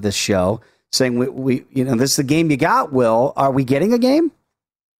beginning of this show, saying this is the game you got, Will. Are we getting a game?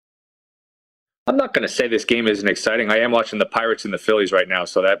 I'm not going to say this game isn't exciting. I am watching the Pirates and the Phillies right now,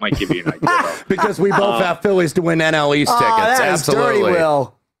 so that might give you an idea. Because we both have Phillies to win NL East tickets. That Absolutely. Is dirty,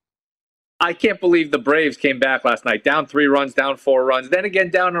 Will. I can't believe the Braves came back last night, down 3 runs, down 4 runs, then again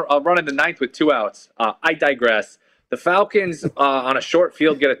down a run in the 9th with 2 outs. I digress. The Falcons, on a short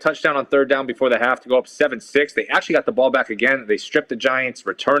field, get a touchdown on 3rd down before the half to go up 7-6. They actually got the ball back again. They stripped the Giants,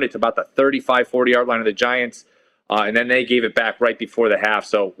 returned it to about the 35, 40-yard line of the Giants, and then they gave it back right before the half.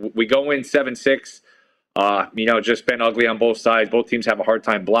 So we go in 7-6. Just been ugly on both sides. Both teams have a hard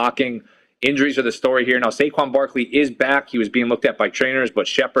time blocking. Injuries are the story here. Now, Saquon Barkley is back. He was being looked at by trainers, but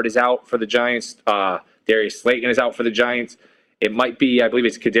Shepard is out for the Giants. Darius Slayton is out for the Giants. It might be, I believe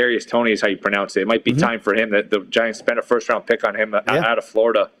it's Kadarius Toney is how you pronounce it. It might be time for him. That the Giants spent a first-round pick on him out of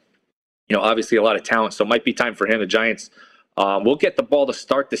Florida. Obviously a lot of talent, so it might be time for him. The Giants will get the ball to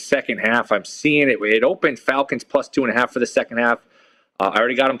start the second half. I'm seeing it. It opened Falcons plus 2.5 for the second half. I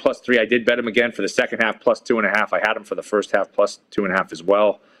already got him plus 3. I did bet him again for the second half plus 2.5. I had him for the first half plus 2.5 as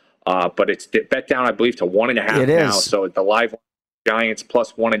well. But it's bet down, I believe, to 1.5 now. So the live Giants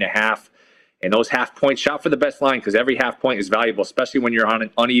plus 1.5. And those half points shot for the best line, because every half point is valuable, especially when you're on an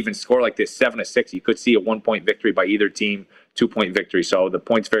uneven score like this, 7-6. You could see a 1-point victory by either team, 2-point victory. So the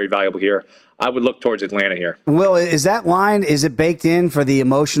point's very valuable here. I would look towards Atlanta here. Will, is that line, is it baked in for the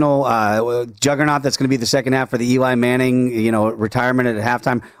emotional juggernaut that's going to be the second half for the Eli Manning, retirement at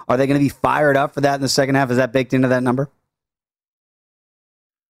halftime? Are they going to be fired up for that in the second half? Is that baked into that number?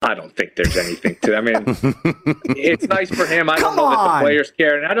 I don't think there's anything to. I mean, it's nice for him. I don't know that the players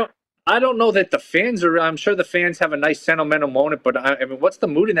care, and I don't know that the fans are. I'm sure the fans have a nice sentimental moment, but I mean, what's the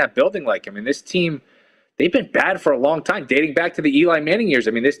mood in that building like? I mean, this team, they've been bad for a long time, dating back to the Eli Manning years.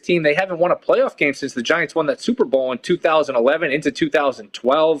 I mean, this team, they haven't won a playoff game since the Giants won that Super Bowl in 2011 into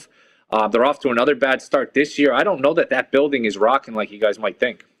 2012. They're off to another bad start this year. I don't know that building is rocking like you guys might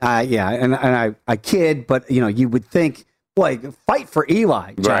think. Yeah, and I kid, but you would think. Fight for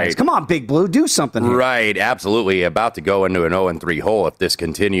Eli, Giants. Right. Come on, Big Blue, do something here. Right, absolutely. About to go into an 0-3 hole if this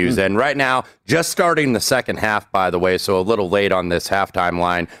continues. And right now, just starting the second half, by the way, so a little late on this halftime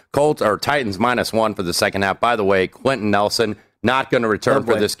line. Titans -1 for the second half. By the way, Quentin Nelson not going to return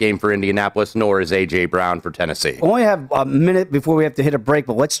for this game for Indianapolis, nor is A.J. Brown for Tennessee. We only have a minute before we have to hit a break,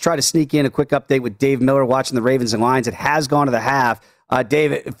 but let's try to sneak in a quick update with Dave Miller watching the Ravens and Lions. It has gone to the half.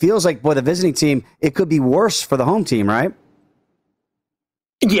 Dave, it feels like, the visiting team, it could be worse for the home team, right?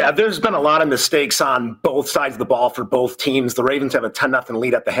 Yeah, there's been a lot of mistakes on both sides of the ball for both teams. The Ravens have a 10-0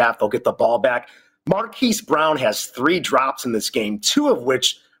 lead at the half. They'll get the ball back. Marquise Brown has 3 drops in this game, 2 of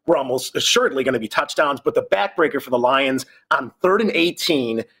which were almost assuredly going to be touchdowns. But the backbreaker for the Lions on 3rd and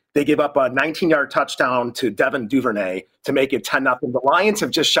 18, they give up a 19-yard touchdown to Devin Duvernay to make it 10-0. The Lions have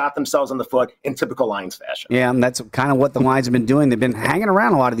just shot themselves in the foot in typical Lions fashion. Yeah, and that's kind of what the Lions have been doing. They've been hanging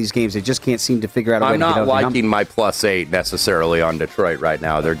around a lot of these games. They just can't seem to figure out a way to get over I'm not liking my +8 necessarily on Detroit right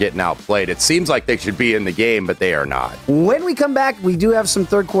now. They're getting outplayed. It seems like they should be in the game, but they are not. When we come back, we do have some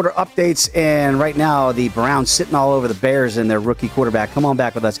third quarter updates, and right now the Browns sitting all over the Bears and their rookie quarterback. Come on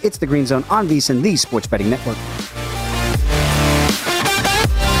back with us. It's the Green Zone on VSiN, the Sports Betting Network.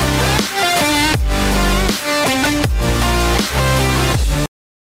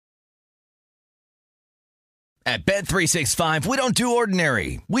 At Bet365, we don't do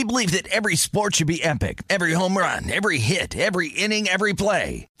ordinary. We believe that every sport should be epic. Every home run, every hit, every inning, every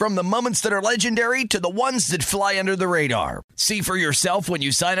play. From the moments that are legendary to the ones that fly under the radar. See for yourself when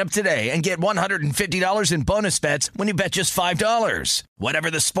you sign up today and get $150 in bonus bets when you bet just $5.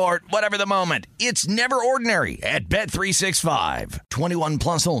 Whatever the sport, whatever the moment, it's never ordinary at Bet365. 21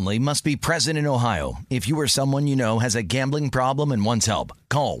 plus only. Must be present in Ohio. If you or someone you know has a gambling problem and wants help,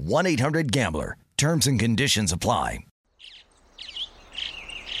 call 1-800-GAMBLER. Terms and conditions apply.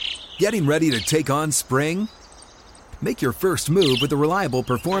 Getting ready to take on spring? Make your first move with the reliable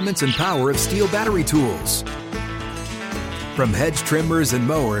performance and power of Steel battery tools. From hedge trimmers and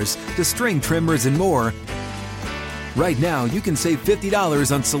mowers to string trimmers and more, right now you can save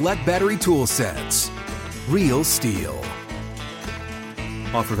 $50 on select battery tool sets. Real Steel.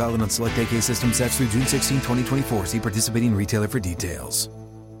 Offer valid on select AK system sets through June 16, 2024. See participating retailer for details.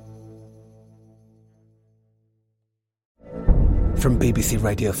 From BBC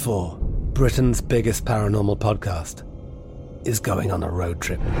Radio 4, Britain's biggest paranormal podcast is going on a road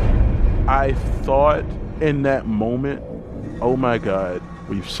trip. I thought in that moment, oh my God,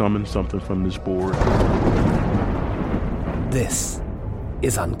 we've summoned something from this board. This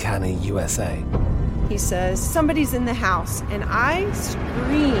is Uncanny USA. He says, somebody's in the house, and I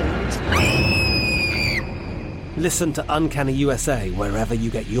screamed. Listen to Uncanny USA wherever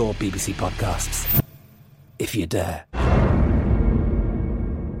you get your BBC podcasts, if you dare.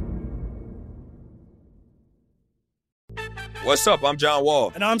 What's up? I'm John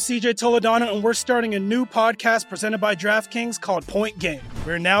Wall. And I'm CJ Toledano, and we're starting a new podcast presented by DraftKings called Point Game.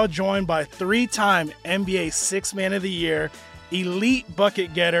 We're now joined by three-time NBA Sixth Man of the Year, elite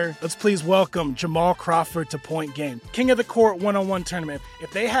bucket getter. Let's please welcome Jamal Crawford to Point Game. King of the Court one-on-one tournament.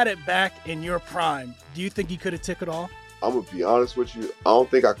 If they had it back in your prime, do you think you could have took it all? I'm going to be honest with you. I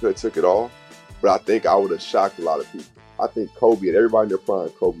don't think I could have took it all, but I think I would have shocked a lot of people. I think Kobe and everybody in their prime,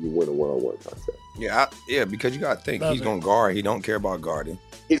 Kobe would win a one-on-one contest. Yeah, because you got to think. He's going to guard. He don't care about guarding.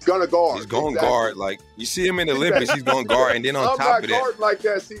 He's going to guard. He's going to guard. Like, you see him in the Olympics, he's going to guard. And then on top of that. I'm not guarding like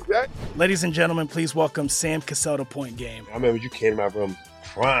that, CJ. Ladies and gentlemen, please welcome Sam Cassell to Point Game. I remember you came to my room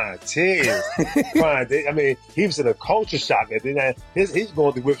crying, tears, crying. I mean, he was in a culture shock. And then he's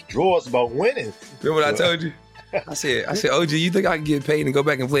going through withdrawals about winning. Remember what I told you? I said, OG, you think I can get paid and go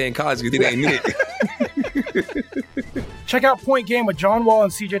back and play in college because it ain't it? Check out Point Game with John Wall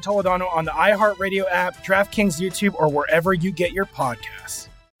and CJ Toledano on the iHeartRadio app, DraftKings YouTube, or wherever you get your podcasts.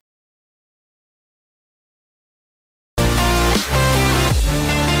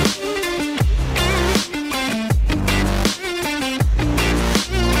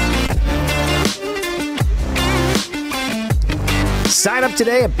 Sign up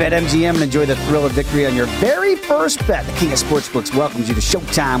today at BetMGM and enjoy the thrill of victory on your very first bet. The King of Sportsbooks welcomes you to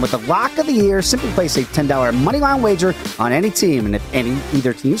Showtime with the lock of the year. Simply place a $10 moneyline wager on any team, and if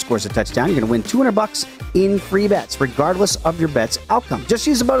either team scores a touchdown, you're going to win $200 in free bets, regardless of your bet's outcome. Just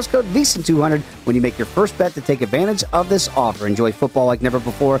use the bonus code VEASAN200 when you make your first bet to take advantage of this offer. Enjoy football like never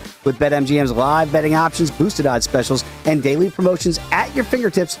before with BetMGM's live betting options, boosted odds specials, and daily promotions at your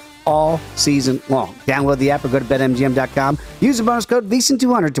fingertips all season long. Download the app or go to BetMGM.com. Use the bonus code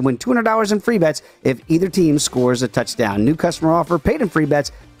VEASAN200 to win $200 in free bets if either team scores a touchdown. New customer offer, paid in free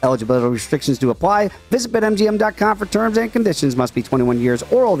bets. Eligibility restrictions do apply. Visit BetMGM.com for terms and conditions. Must be 21 years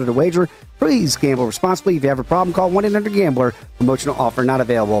or older to wager. Please gamble responsibly. If you have a problem, call 1-800-GAMBLER. Promotional offer not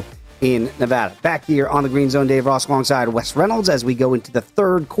available in Nevada. Back here on the Green Zone, Dave Ross alongside Wes Reynolds as we go into the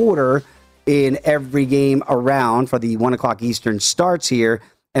third quarter in every game around for the 1 o'clock Eastern starts here.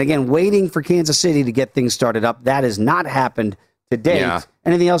 And again, waiting for Kansas City to get things started up. That has not happened to date. Yeah.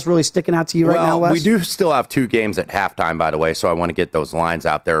 Anything else really sticking out to you right now, Wes? We do still have two games at halftime, by the way, so I want to get those lines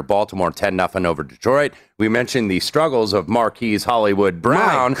out there. Baltimore 10-0 over Detroit. We mentioned the struggles of Marquise Hollywood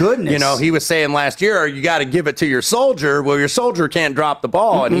Brown. My goodness. You know, he was saying last year, you got to give it to your soldier. Well, your soldier can't drop the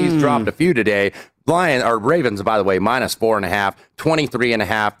ball, and he's dropped a few today. Ravens, by the way, minus 4.5,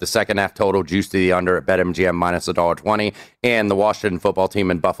 23.5. The second half total, juice to the under at BetMGM minus $1.20. And the Washington football team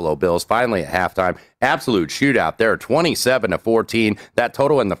and Buffalo Bills finally at halftime. Absolute shootout there, 27-14. That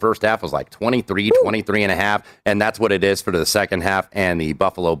total in the first half was like 23, 23.5. And that's what it is for the second half. And the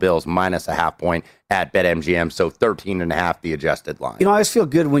Buffalo Bills minus a half point at BetMGM. So 13.5, the adjusted line. You know, I always feel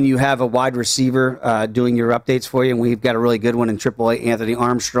good when you have a wide receiver doing your updates for you. And we've got a really good one in AAA, Anthony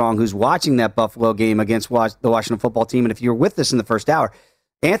Armstrong, who's watching that Buffalo game against the Washington football team. And if you were with us in the first hour,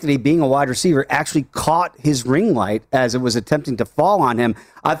 Anthony, being a wide receiver, actually caught his ring light as it was attempting to fall on him.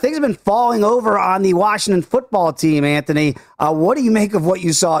 Things have been falling over on the Washington football team, Anthony. What do you make of what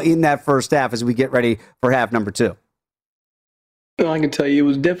you saw in that first half as we get ready for half number two? Well, I can tell you it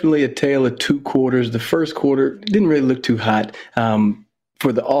was definitely a tale of two quarters. The first quarter didn't really look too hot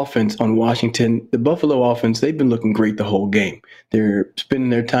for the offense on Washington. The Buffalo offense, they've been looking great the whole game. They're spending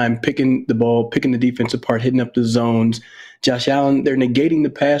their time picking the ball, picking the defense apart, hitting up the zones. Josh Allen, they're negating the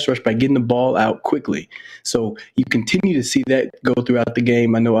pass rush by getting the ball out quickly. So you continue to see that go throughout the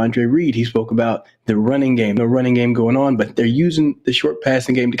game. I know Andre Reed, he spoke about the running game, no running game going on, but they're using the short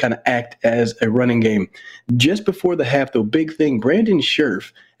passing game to kind of act as a running game. Just before the half, though, big thing, Brandon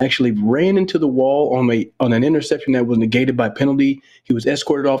Scherf actually ran into the wall on an interception that was negated by penalty. He was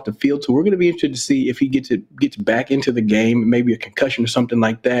escorted off the field, so we're going to be interested to see if he gets back into the game, maybe a concussion or something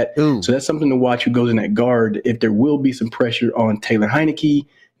like that. Ooh. So that's something to watch who goes in that guard. If there will be some pressure on Taylor Heineke,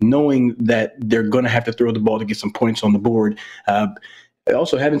 knowing that they're going to have to throw the ball to get some points on the board. I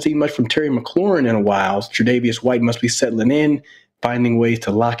also haven't seen much from Terry McLaurin in a while. Tre'Davious White must be settling in, finding ways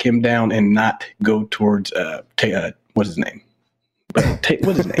to lock him down and not go towards what's his name?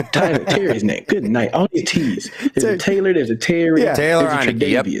 What's his name? Terry's name. Good night. All these T's. There's a Taylor, there's a Terry, Taylor there's a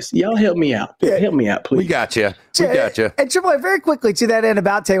Tre'Davious. Y'all help me out. Help me out, please. We got you. And Triple A, very quickly to that end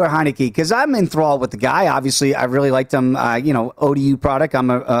about Taylor Heineke, because I'm enthralled with the guy. Obviously, I really liked him, ODU product. I'm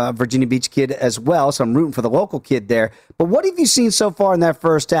a Virginia Beach kid as well, so I'm rooting for the local kid there. But what have you seen so far in that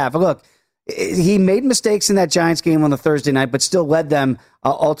first half? Look, he made mistakes in that Giants game on the Thursday night, but still led them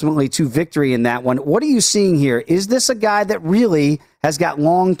ultimately to victory in that one. What are you seeing here? Is this a guy that really has got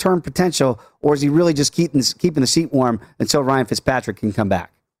long-term potential, or is he really just keeping the seat warm until Ryan Fitzpatrick can come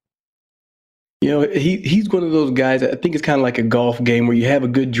back? He's one of those guys. I think it's kind of like a golf game where you have a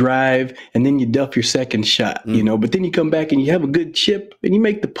good drive and then you duff your second shot, but then you come back and you have a good chip and you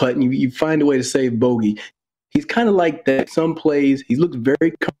make the putt and you find a way to save bogey. He's kind of like that. Some plays, he looks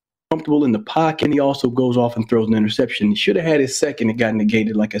very comfortable in the pocket, and he also goes off and throws an interception. He should have had his second. It got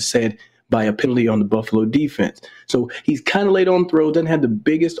negated, like I said, by a penalty on the Buffalo defense. So he's kind of late on throws, doesn't have the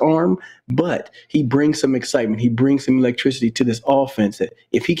biggest arm, but he brings some excitement. He brings some electricity to this offense that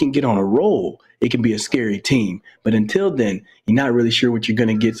if he can get on a roll, it can be a scary team. But until then, you're not really sure what you're going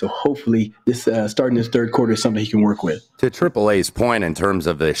to get. So hopefully this starting this third quarter is something he can work with. To AAA's point in terms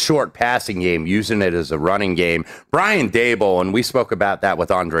of the short passing game, using it as a running game, Brian Daboll, and we spoke about that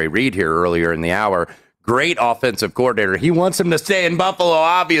with Andre Reed here earlier in the hour, great offensive coordinator. He wants him to stay in Buffalo,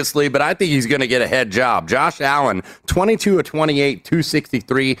 obviously, but I think he's going to get a head job. Josh Allen, 22 of 28,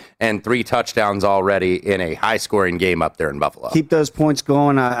 263, and 3 touchdowns already in a high-scoring game up there in Buffalo. Keep those points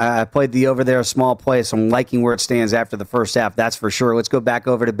going. I played the over there small play, so I'm liking where it stands after the first half, that's for sure. Let's go back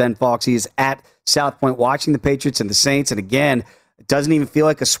over to Ben Fawkes. He is at South Point watching the Patriots and the Saints, and again, it doesn't even feel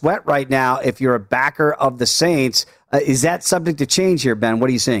like a sweat right now if you're a backer of the Saints. Is that subject to change here, Ben? What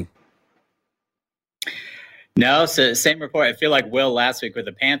are you seeing? No, so same report. I feel like Will last week with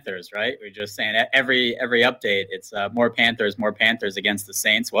the Panthers, right? We're just saying every update, it's more Panthers against the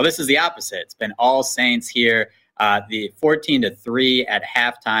Saints. Well, this is the opposite. It's been all Saints here. The 14-3 at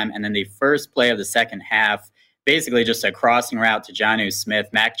halftime, and then the first play of the second half, basically just a crossing route to Jonnu Smith.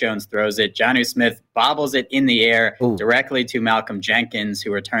 Mac Jones throws it. Jonnu Smith bobbles it in the air directly to Malcolm Jenkins,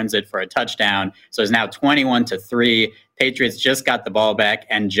 who returns it for a touchdown. So it's now 21-3. Patriots just got the ball back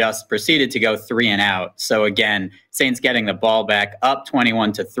and just proceeded to go 3 and out. So again, Saints getting the ball back up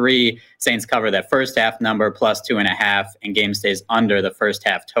 21-3. Saints cover that first half number plus 2.5, and game stays under the first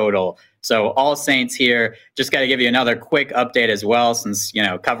half total. So all Saints here. Just got to give you another quick update as well, since,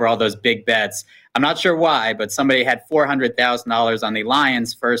 cover all those big bets. I'm not sure why, but somebody had $400,000 on the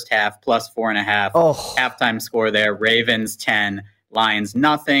Lions first half plus 4.5. Halftime score there, Ravens 10. Lions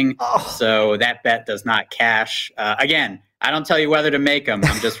nothing. So that bet does not cash. Again, I don't tell you whether to make them.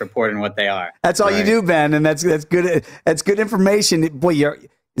 I'm just reporting what they are. That's all you do, Ben, and that's good. That's good information. Boy, you're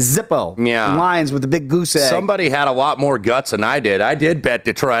Zippo. Yeah. Lions with the big goose egg. Somebody had a lot more guts than I did. I did bet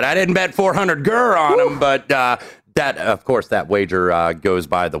Detroit. I didn't bet 400 GUR on them, but that, of course, that wager goes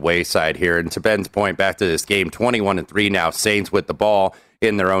by the wayside here. And to Ben's point, back to this game, 21-3 now. Saints with the ball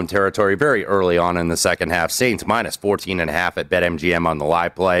in their own territory very early on in the second half. Saints minus 14.5 at BetMGM on the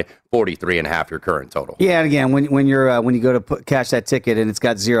live play. 43.5 your current total. Yeah, and again, when you go to cash that ticket and it's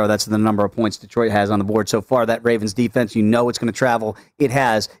got 0, that's the number of points Detroit has on the board so far. That Ravens defense, it's going to travel. It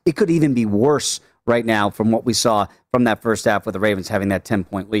has. It could even be worse right now from what we saw from that first half with the Ravens having that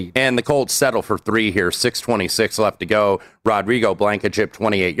 10-point lead. And the Colts settle for 3 here. 6:26 left to go. Rodrigo Blankenship,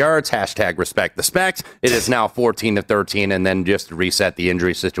 28 yards. Hashtag respect the specs. It is now 14-13. And then just to reset the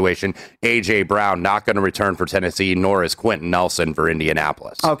injury situation, A.J. Brown not going to return for Tennessee, nor is Quentin Nelson for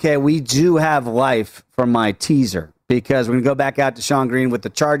Indianapolis. Okay, we do have life from my teaser because we're going to go back out to Sean Green with the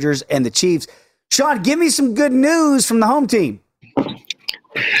Chargers and the Chiefs. Sean, give me some good news from the home team.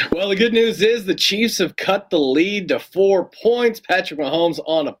 Well, the good news is the Chiefs have cut the lead to 4 points. Patrick Mahomes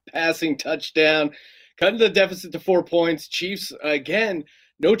on a passing touchdown, cutting the deficit to 4 points. Chiefs, again,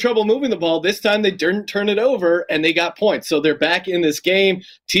 no trouble moving the ball. This time they didn't turn it over, and they got points. So they're back in this game.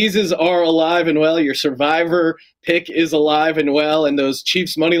 Teases are alive and well. Your survivor pick is alive and well. And those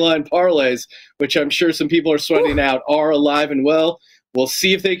Chiefs moneyline parlays, which I'm sure some people are sweating out, are alive and well. we'll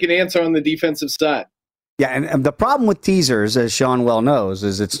see if they can answer on the defensive side. Yeah, and the problem with teasers, as Sean well knows,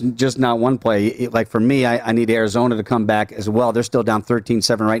 is it's just not one play. Like for me, I need Arizona to come back as well. They're still down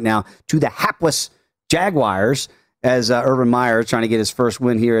 13-7 right now to the hapless Jaguars, as Urban Meyer is trying to get his first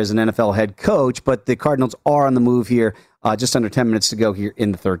win here as an NFL head coach. But the Cardinals are on the move here. Just under 10 minutes to go here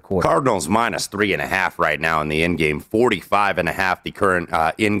in the third quarter. Cardinals minus 3.5 right now in the in-game, 45.5 the current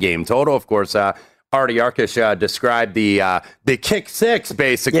in-game total. Of course, Artie Arkush described the kick six,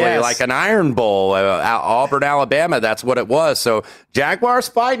 basically, like an Iron Bowl, Auburn, Alabama. That's what it was. So Jaguars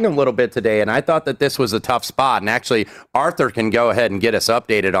fighting a little bit today, and I thought that this was a tough spot. And actually, Arthur can go ahead and get us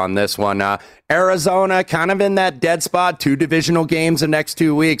updated on this one. Arizona kind of in that dead spot, 2 divisional games the next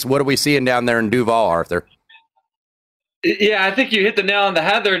 2 weeks. What are we seeing down there in Duval, Arthur? Yeah, I think you hit the nail on the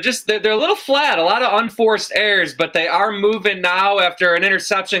head. They're a little flat, a lot of unforced errors, but they are moving now after an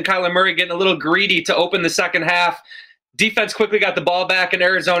interception. Kyler Murray getting a little greedy to open the second half. Defense quickly got the ball back, and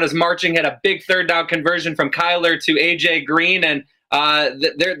Arizona's marching. Had a big third down conversion from Kyler to A.J. Green, and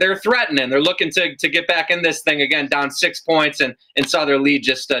they're threatening. They're looking to get back in this thing again, down 6 points, and saw their lead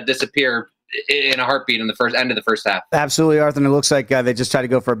just disappear in a heartbeat in the end of the first half. Absolutely, Arthur. And it looks like they just tried to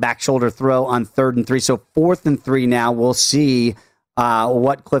go for a back shoulder throw on 3rd and 3. So 4th and 3 now. We'll see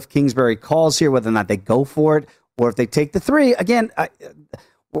what Cliff Kingsbury calls here, whether or not they go for it or if they take the 3. Again,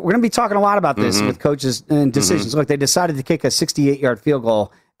 we're going to be talking a lot about this with coaches and decisions. Look, they decided to kick a 68-yard field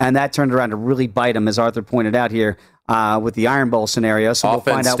goal, and that turned around to really bite them, as Arthur pointed out here. With the Iron Bowl scenario. So offense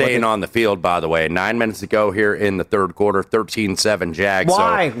we'll find out staying on the field, by the way. 9 minutes to go here in the third quarter, 13-7 Jags.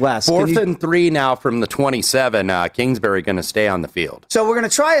 Why, Wes? 4th and 3 now from the 27. Kingsbury going to stay on the field. So we're going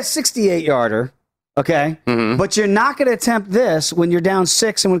to try a 68-yarder, okay? But you're not going to attempt this when you're down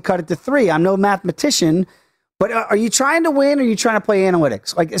 6 and we cut it to 3. I'm no mathematician, but are you trying to win or are you trying to play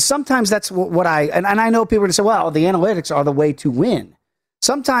analytics? Like sometimes that's what and I know people are going to say, well, the analytics are the way to win.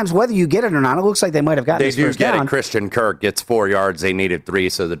 Sometimes, whether you get it or not, it looks like they might have gotten this first down. They do get it. Christian Kirk gets 4 yards. They needed 3,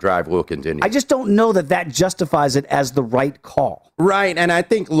 so the drive will continue. I just don't know that justifies it as the right call. Right, and I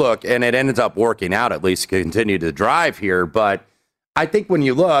think, look, and it ends up working out, at least to continue to drive here, but I think when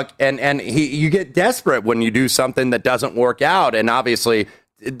you look, you get desperate when you do something that doesn't work out, and obviously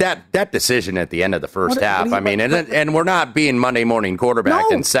that decision at the end of the first half, and we're not being Monday morning quarterback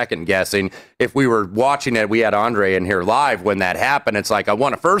and second guessing. If we were watching it, we had Andre in here live when that happened. It's like, I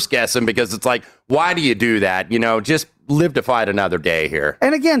want to first guess him because it's like, why do you do that? Just live to fight another day here.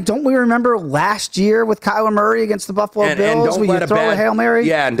 And again, don't we remember last year with Kyler Murray against the Buffalo Bills when you throw a Hail Mary?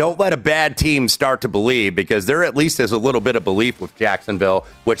 Yeah, and don't let a bad team start to believe, because there at least is a little bit of belief with Jacksonville,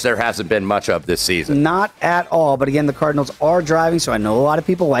 which there hasn't been much of this season. Not at all. But again, the Cardinals are driving, so I know a lot of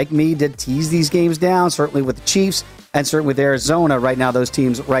people like me did tease these games down, certainly with the Chiefs and certainly with Arizona right now. Those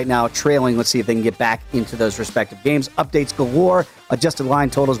teams right now trailing. Let's see if they can get back into those respective games. Updates galore, adjusted line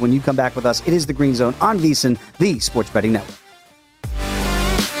totals when you come back with us. It is the Green Zone on VSiN, the Sports Betting Network.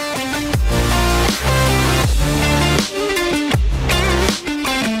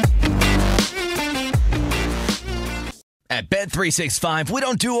 At Bet365, we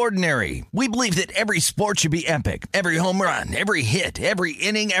don't do ordinary. We believe that every sport should be epic. Every home run, every hit, every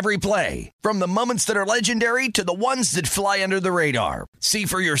inning, every play. From the moments that are legendary to the ones that fly under the radar. See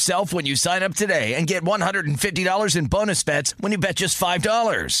for yourself when you sign up today and get $150 in bonus bets when you bet just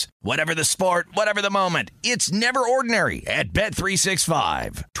 $5. Whatever the sport, whatever the moment, it's never ordinary at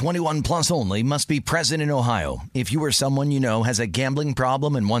Bet365. 21 plus only. Must be present in Ohio. If you or someone you know has a gambling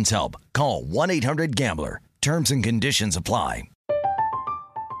problem and wants help, call 1-800-GAMBLER. Terms and conditions apply.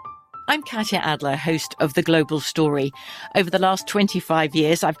 I'm Katya Adler, host of The Global Story. Over the last 25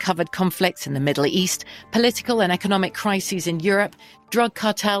 years, I've covered conflicts in the Middle East, political and economic crises in Europe, drug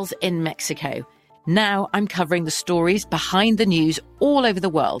cartels in Mexico. Now I'm covering the stories behind the news all over the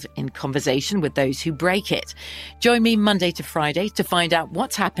world in conversation with those who break it. Join me Monday to Friday to find out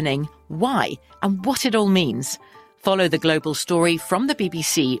what's happening, why, and what it all means. Follow The Global Story from the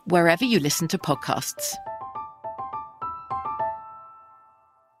BBC wherever you listen to podcasts.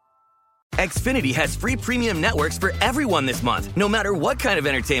 Xfinity has free premium networks for everyone this month, no matter what kind of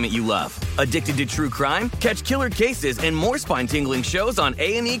entertainment you love. Addicted to true crime? Catch killer cases and more spine-tingling shows on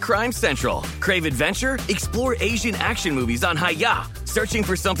A&E Crime Central. Crave adventure? Explore Asian action movies on Hi-Ya. Searching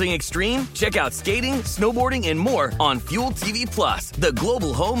for something extreme? Check out skating, snowboarding, and more on Fuel TV Plus, the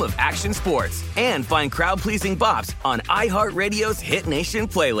global home of action sports. And find crowd-pleasing bops on iHeartRadio's Hit Nation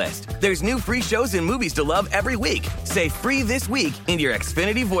playlist. There's new free shows and movies to love every week. Say free this week in your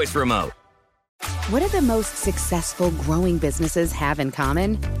Xfinity voice remote. What do the most successful growing businesses have in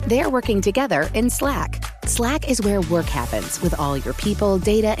common? They're working together in Slack. Slack is where work happens, with all your people,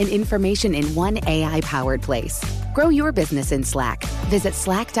 data, and information in one AI-powered place. Grow your business in Slack. Visit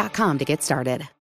slack.com to get started.